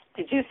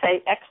 Did you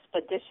say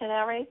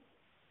expeditionary?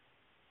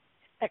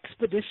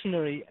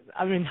 Expeditionary.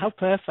 I mean, how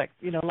perfect.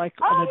 Like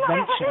an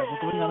adventure.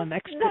 We're going on an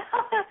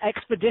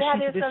expedition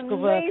to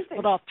discover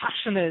what our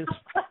passion is.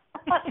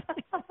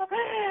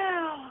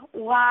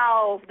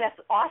 Wow, that's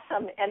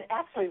awesome. And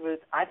actually, Ruth,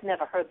 I've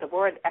never heard the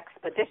word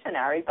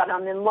expeditionary, but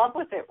I'm in love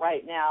with it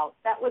right now.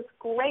 That was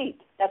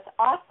great. That's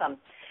awesome.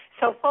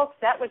 So, folks,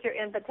 that was your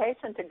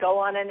invitation to go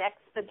on an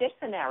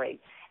expeditionary.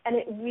 And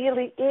it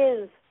really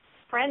is,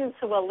 friends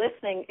who are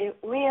listening, it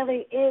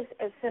really is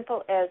as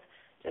simple as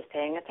just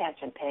paying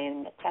attention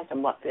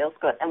what feels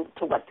good, and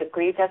to what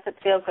degree does it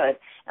feel good,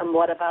 and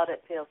what about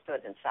it feels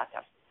good, and start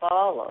to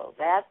follow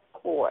that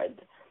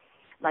cord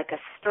like a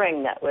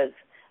string that was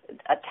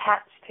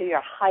attached to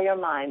your higher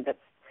mind that's,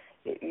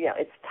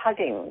 it's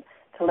tugging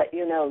to let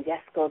you know,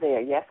 yes, go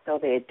there,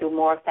 do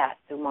more of that,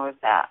 do more of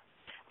that.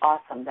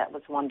 Awesome. That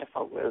was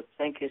wonderful, Ruth.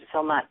 Thank you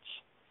so much.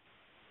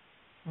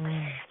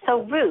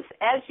 So, Ruth,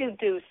 as you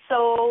do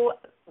so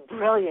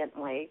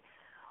brilliantly,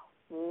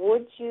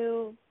 would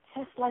you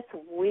just let's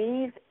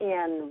weave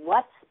in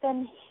what's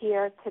been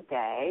here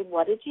today?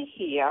 What did you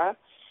hear?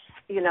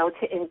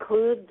 To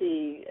include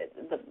the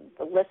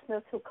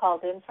listeners who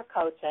called in for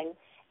coaching,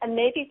 and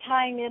maybe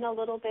tying in a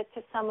little bit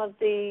to some of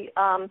the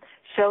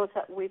shows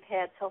that we've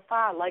had so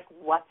far, like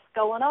what's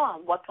going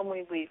on? What can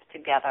we weave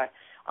together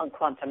on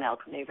Quantum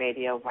Alchemy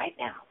Radio right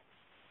now?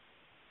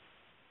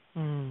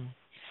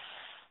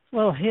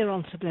 Well, here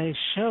on today's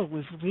show,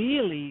 we've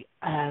really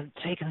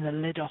taken the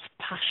lid off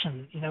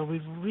passion.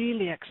 We've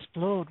really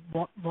explored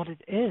what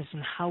it is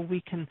and how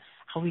we can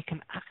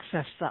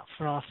access that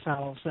for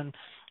ourselves. And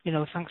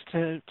thanks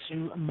to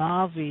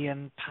Marvi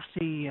and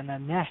Patty and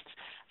Annette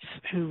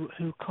who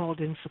called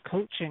in for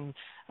coaching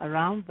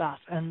around that.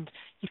 And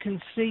you can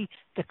see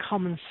the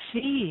common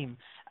theme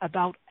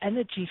about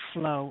energy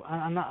flow.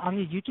 And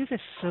Anya, you do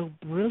this so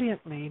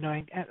brilliantly,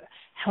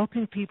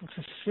 helping people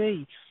to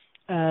see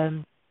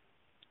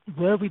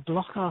where we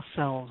block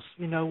ourselves,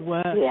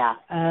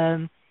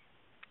 where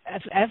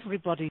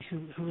everybody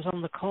who was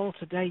on the call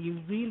today,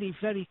 you really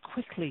very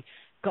quickly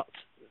got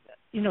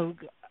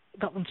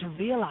them to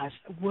realize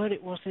where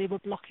it was they were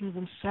blocking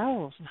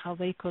themselves and how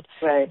they could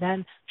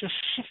then just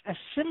shift a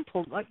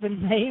simple, like the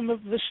name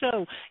of the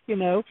show,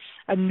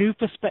 a new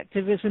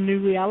perspective is a new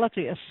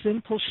reality, a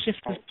simple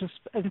shift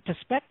in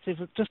perspective,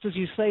 just as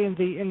you say in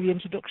the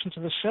introduction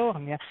to the show,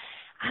 Anya.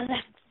 And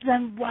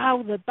then,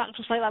 wow, they're back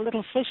just like that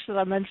little fish that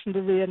I mentioned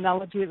in the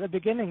analogy at the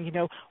beginning,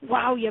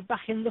 wow, you're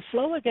back in the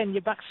flow again,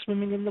 you're back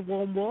swimming in the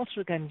warm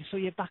water again, so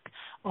you're back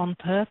on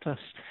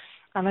purpose.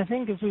 And I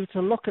think if we were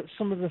to look at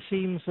some of the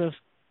themes of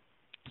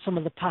some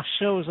of the past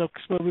shows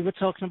where we were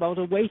talking about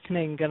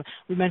awakening, and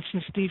we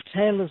mentioned Steve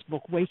Taylor's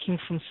book, Waking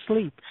from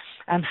Sleep,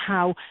 and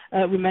how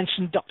we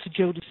mentioned Dr.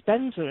 Joe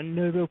Dispenza and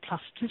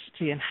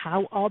neuroplasticity and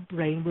how our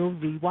brain will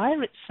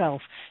rewire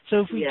itself. So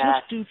if we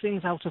just do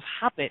things out of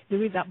habit,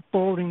 doing that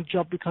boring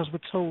job because we're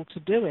told to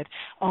do it,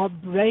 our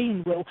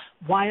brain will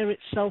wire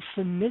itself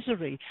for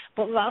misery.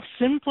 But that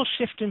simple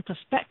shift in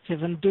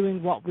perspective and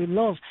doing what we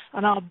love,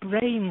 and our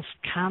brains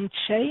can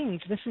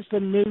change. This is the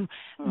new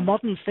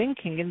modern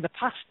thinking. In the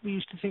past, we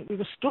used to think we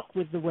were stuck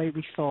with the way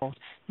we thought.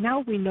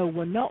 Now we know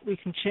we're not. We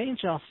can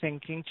change our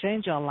thinking,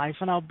 change our life,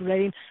 and our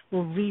brain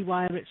will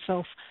rewire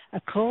itself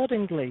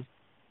accordingly.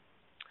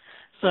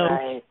 So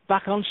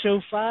back on show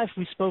 5,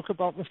 we spoke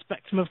about the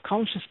spectrum of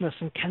consciousness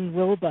and Ken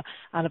Wilber,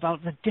 and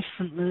about the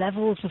different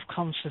levels of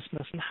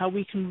consciousness and how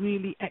we can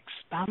really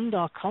expand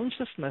our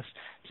consciousness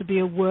to be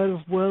aware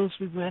of worlds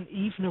we weren't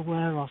even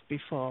aware of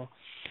before.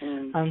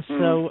 And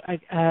so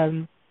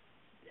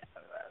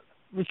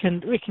we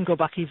can go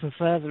back even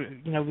further.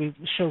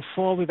 Show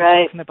 4, we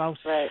were talking about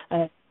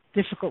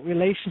difficult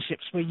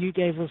relationships, where you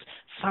gave us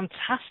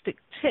fantastic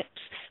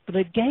tips. But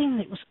again,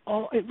 it was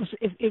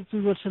if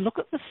we were to look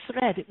at the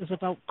thread, it was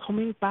about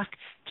coming back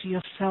to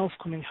yourself,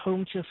 coming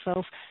home to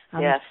yourself,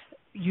 and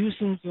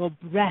using your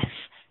breath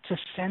to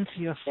center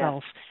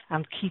yourself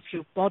and keep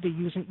your body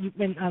using.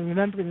 I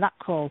remember in that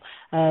call,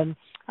 I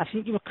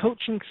think you were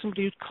coaching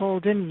somebody who'd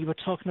called in, and you were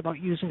talking about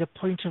using a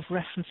point of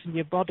reference in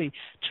your body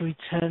to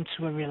return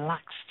to a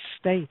relaxed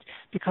state,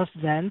 because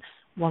then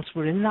once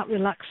we're in that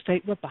relaxed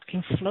state, we're back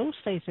in flow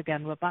state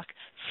again. We're back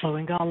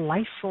flowing our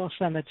life force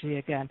energy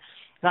again.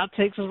 That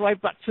takes us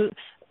right back to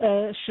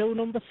show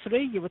number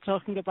 3. You were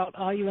talking about,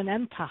 are you an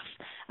empath?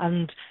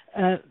 And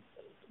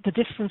the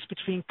difference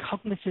between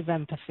cognitive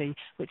empathy,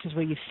 which is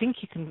where you think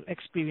you can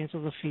experience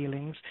other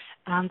feelings,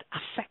 and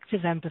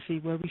affective empathy,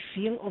 where we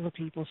feel other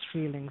people's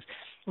feelings.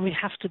 And we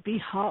have to be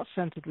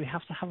heart-centered. We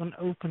have to have an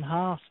open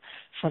heart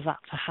for that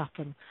to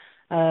happen.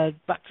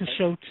 Back to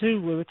show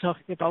 2, we were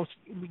talking about,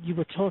 you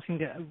were talking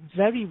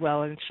very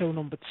well in show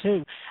number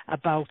 2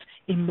 about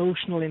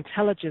emotional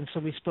intelligence. So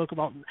we spoke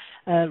about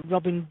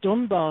Robin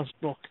Dunbar's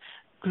book,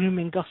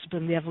 Grooming, Gossip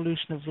and the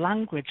Evolution of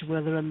Language,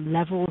 where there are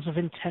levels of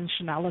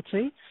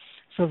intentionality.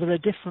 So there are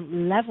different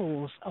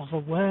levels of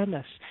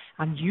awareness.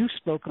 And you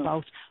spoke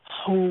about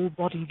whole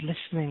body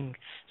listening.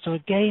 So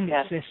again,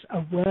 it's this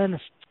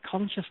awareness,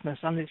 consciousness,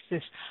 and it's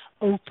this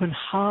open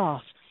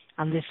heart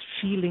and this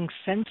feeling,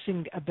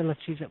 sensing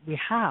ability that we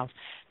have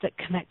that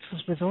connects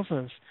us with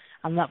others.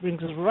 And that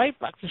brings us right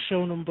back to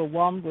show number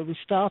 1, where we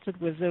started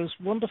with those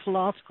wonderful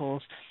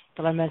articles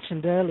that I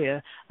mentioned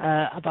earlier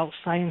about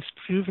science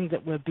proving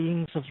that we're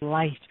beings of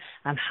light,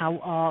 and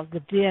how the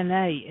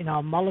DNA in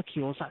our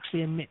molecules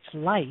actually emits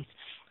light.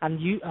 And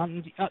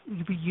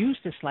we use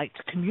this light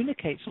to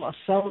communicate, so our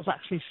cells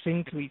actually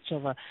sing to each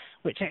other,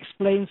 which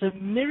explains a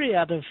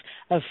myriad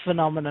of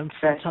phenomena,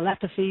 from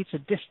telepathy to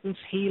distance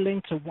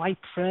healing to white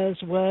prayers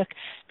work,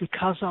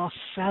 because our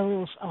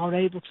cells are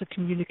able to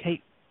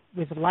communicate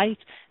with light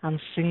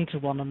and sing to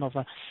one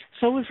another.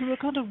 So if we were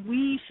going to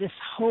weave this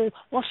whole,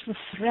 what's the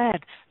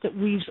thread that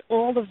weaves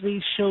all of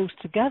these shows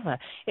together?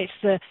 It's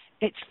the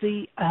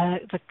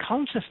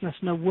consciousness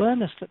and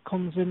awareness that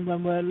comes in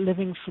when we're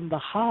living from the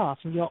heart,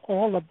 and you're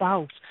all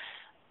about,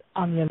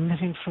 and you're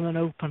living from an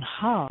open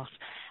heart.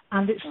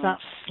 And it's that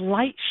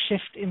slight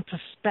shift in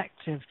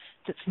perspective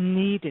that's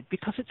needed,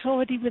 because it's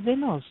already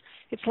within us.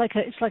 It's like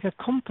a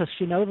compass,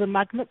 the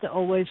magnet that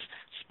always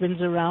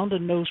spins around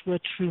and knows where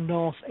true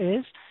north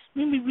is. I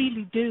mean, we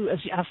really do, as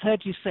I've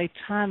heard you say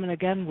time and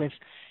again with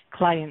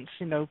clients,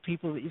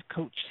 people that you've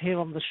coached here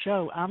on the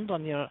show and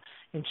on your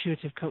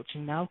Intuitive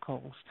Coaching Now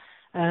calls.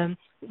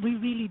 We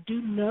really do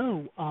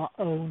know our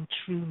own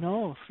true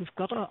north. We've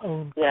got our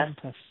own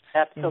compass.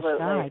 Absolutely,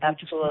 inside.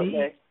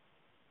 absolutely.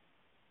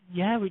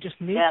 We just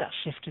need that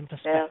shift in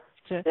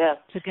perspective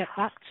to get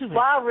back to it.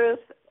 Wow, Ruth,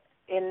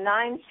 in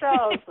 9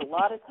 shows, a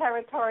lot of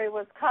territory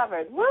was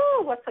covered.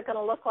 Woo! What's it going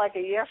to look like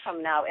a year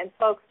from now? And,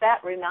 folks, that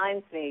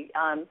reminds me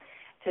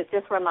to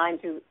just remind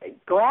you,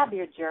 grab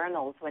your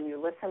journals when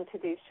you listen to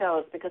these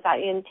shows, because I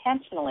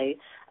intentionally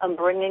am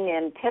bringing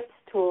in tips,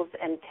 tools,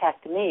 and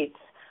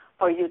techniques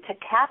for you to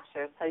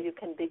capture, so you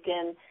can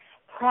begin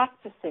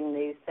practicing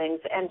these things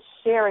and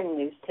sharing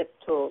these tips,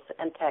 tools,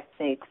 and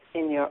techniques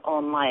in your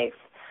own life.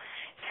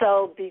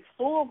 So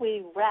before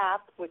we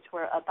wrap, which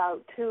we're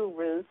about to,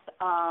 Ruth,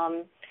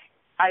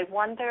 I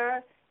wonder,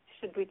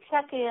 should we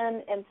check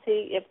in and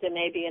see if there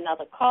may be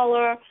another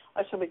caller,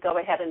 or should we go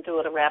ahead and do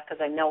it a wrap,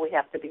 because I know we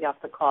have to be off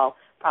the call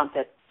prompt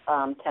at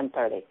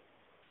 10:30.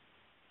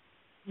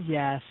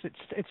 Yes,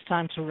 it's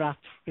time to wrap,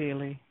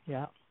 really,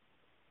 yeah.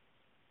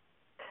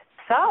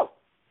 So,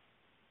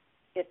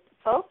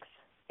 folks,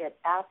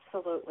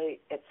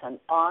 it's an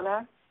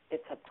honor,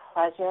 it's a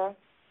pleasure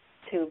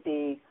to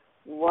be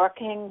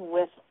working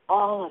with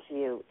all of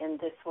you in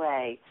this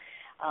way.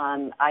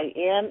 I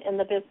am in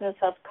the business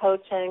of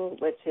coaching,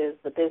 which is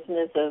the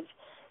business of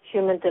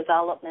human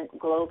development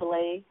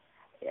globally.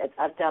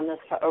 I've done this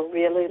for a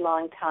really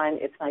long time.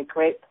 It's my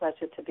great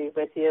pleasure to be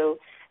with you.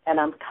 And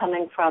I'm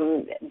coming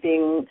from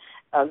being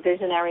a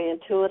visionary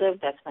intuitive.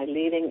 That's my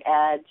leading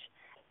edge.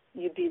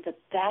 You be the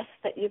best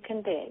that you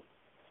can be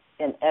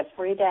in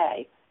every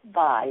day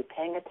by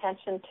paying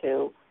attention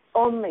to,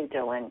 only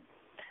doing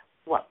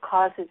what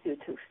causes you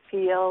to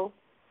feel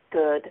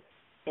good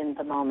in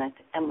the moment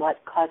and what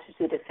causes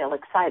you to feel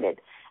excited.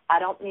 I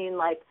don't mean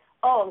like,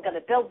 I'm going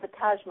to build the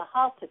Taj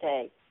Mahal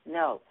today.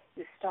 No,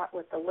 you start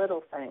with the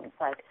little things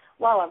like,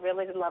 I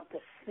really love the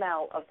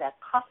smell of that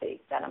coffee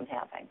that I'm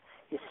having.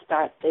 You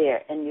start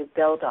there and you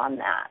build on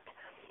that.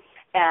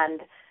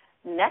 And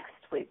next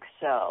week's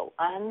show,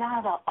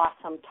 another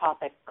awesome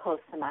topic close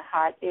to my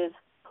heart is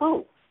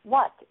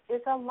what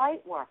is a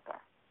light worker?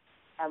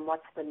 And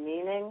what's the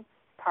meaning,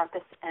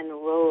 purpose, and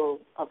role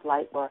of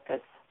light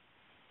workers?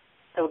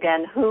 So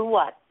again,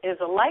 what is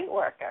a light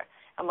worker?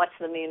 And what's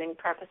the meaning,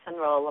 purpose, and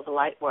role of a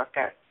light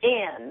worker?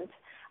 And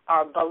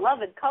our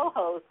beloved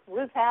co-host,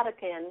 Ruth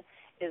Hattikin,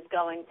 is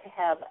going to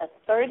have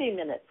a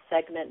 30-minute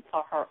segment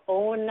for her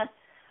own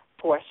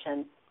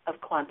portion of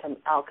Quantum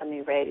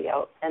Alchemy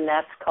Radio, and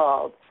that's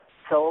called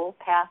Soul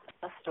Path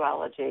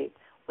Astrology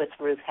with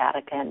Ruth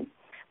Hattikin.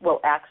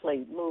 We'll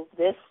actually move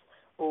this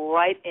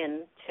right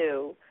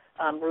into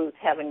Ruth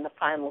having the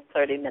final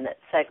 30-minute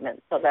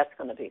segment, so that's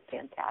going to be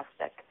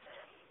fantastic.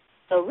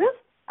 So, Ruth,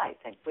 I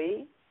think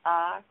we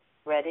are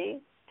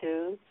ready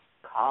to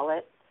call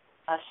it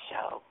a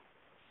show.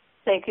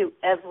 Thank you,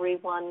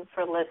 everyone,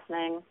 for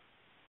listening.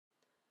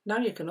 Now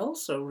you can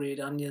also read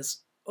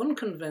Anya's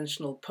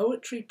unconventional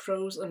poetry,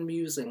 prose and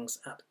musings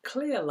at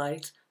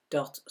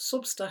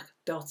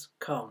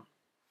clearlight.substack.com.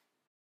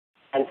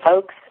 And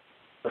folks,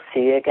 we'll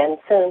see you again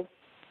soon.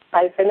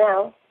 Bye for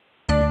now.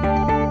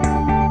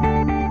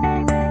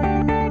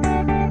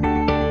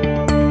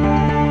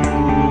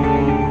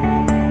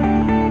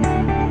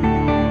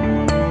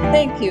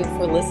 Thank you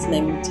for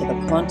listening to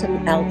the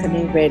Quantum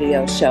Alchemy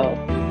Radio Show.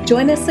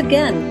 Join us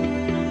again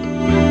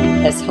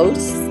as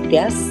hosts,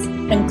 guests,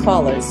 and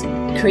callers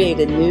create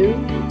a new,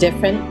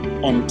 different,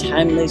 and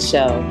timely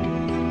show.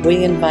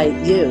 We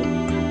invite you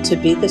to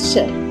be the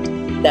shift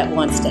that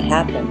wants to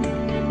happen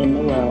in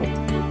the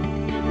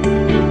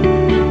world.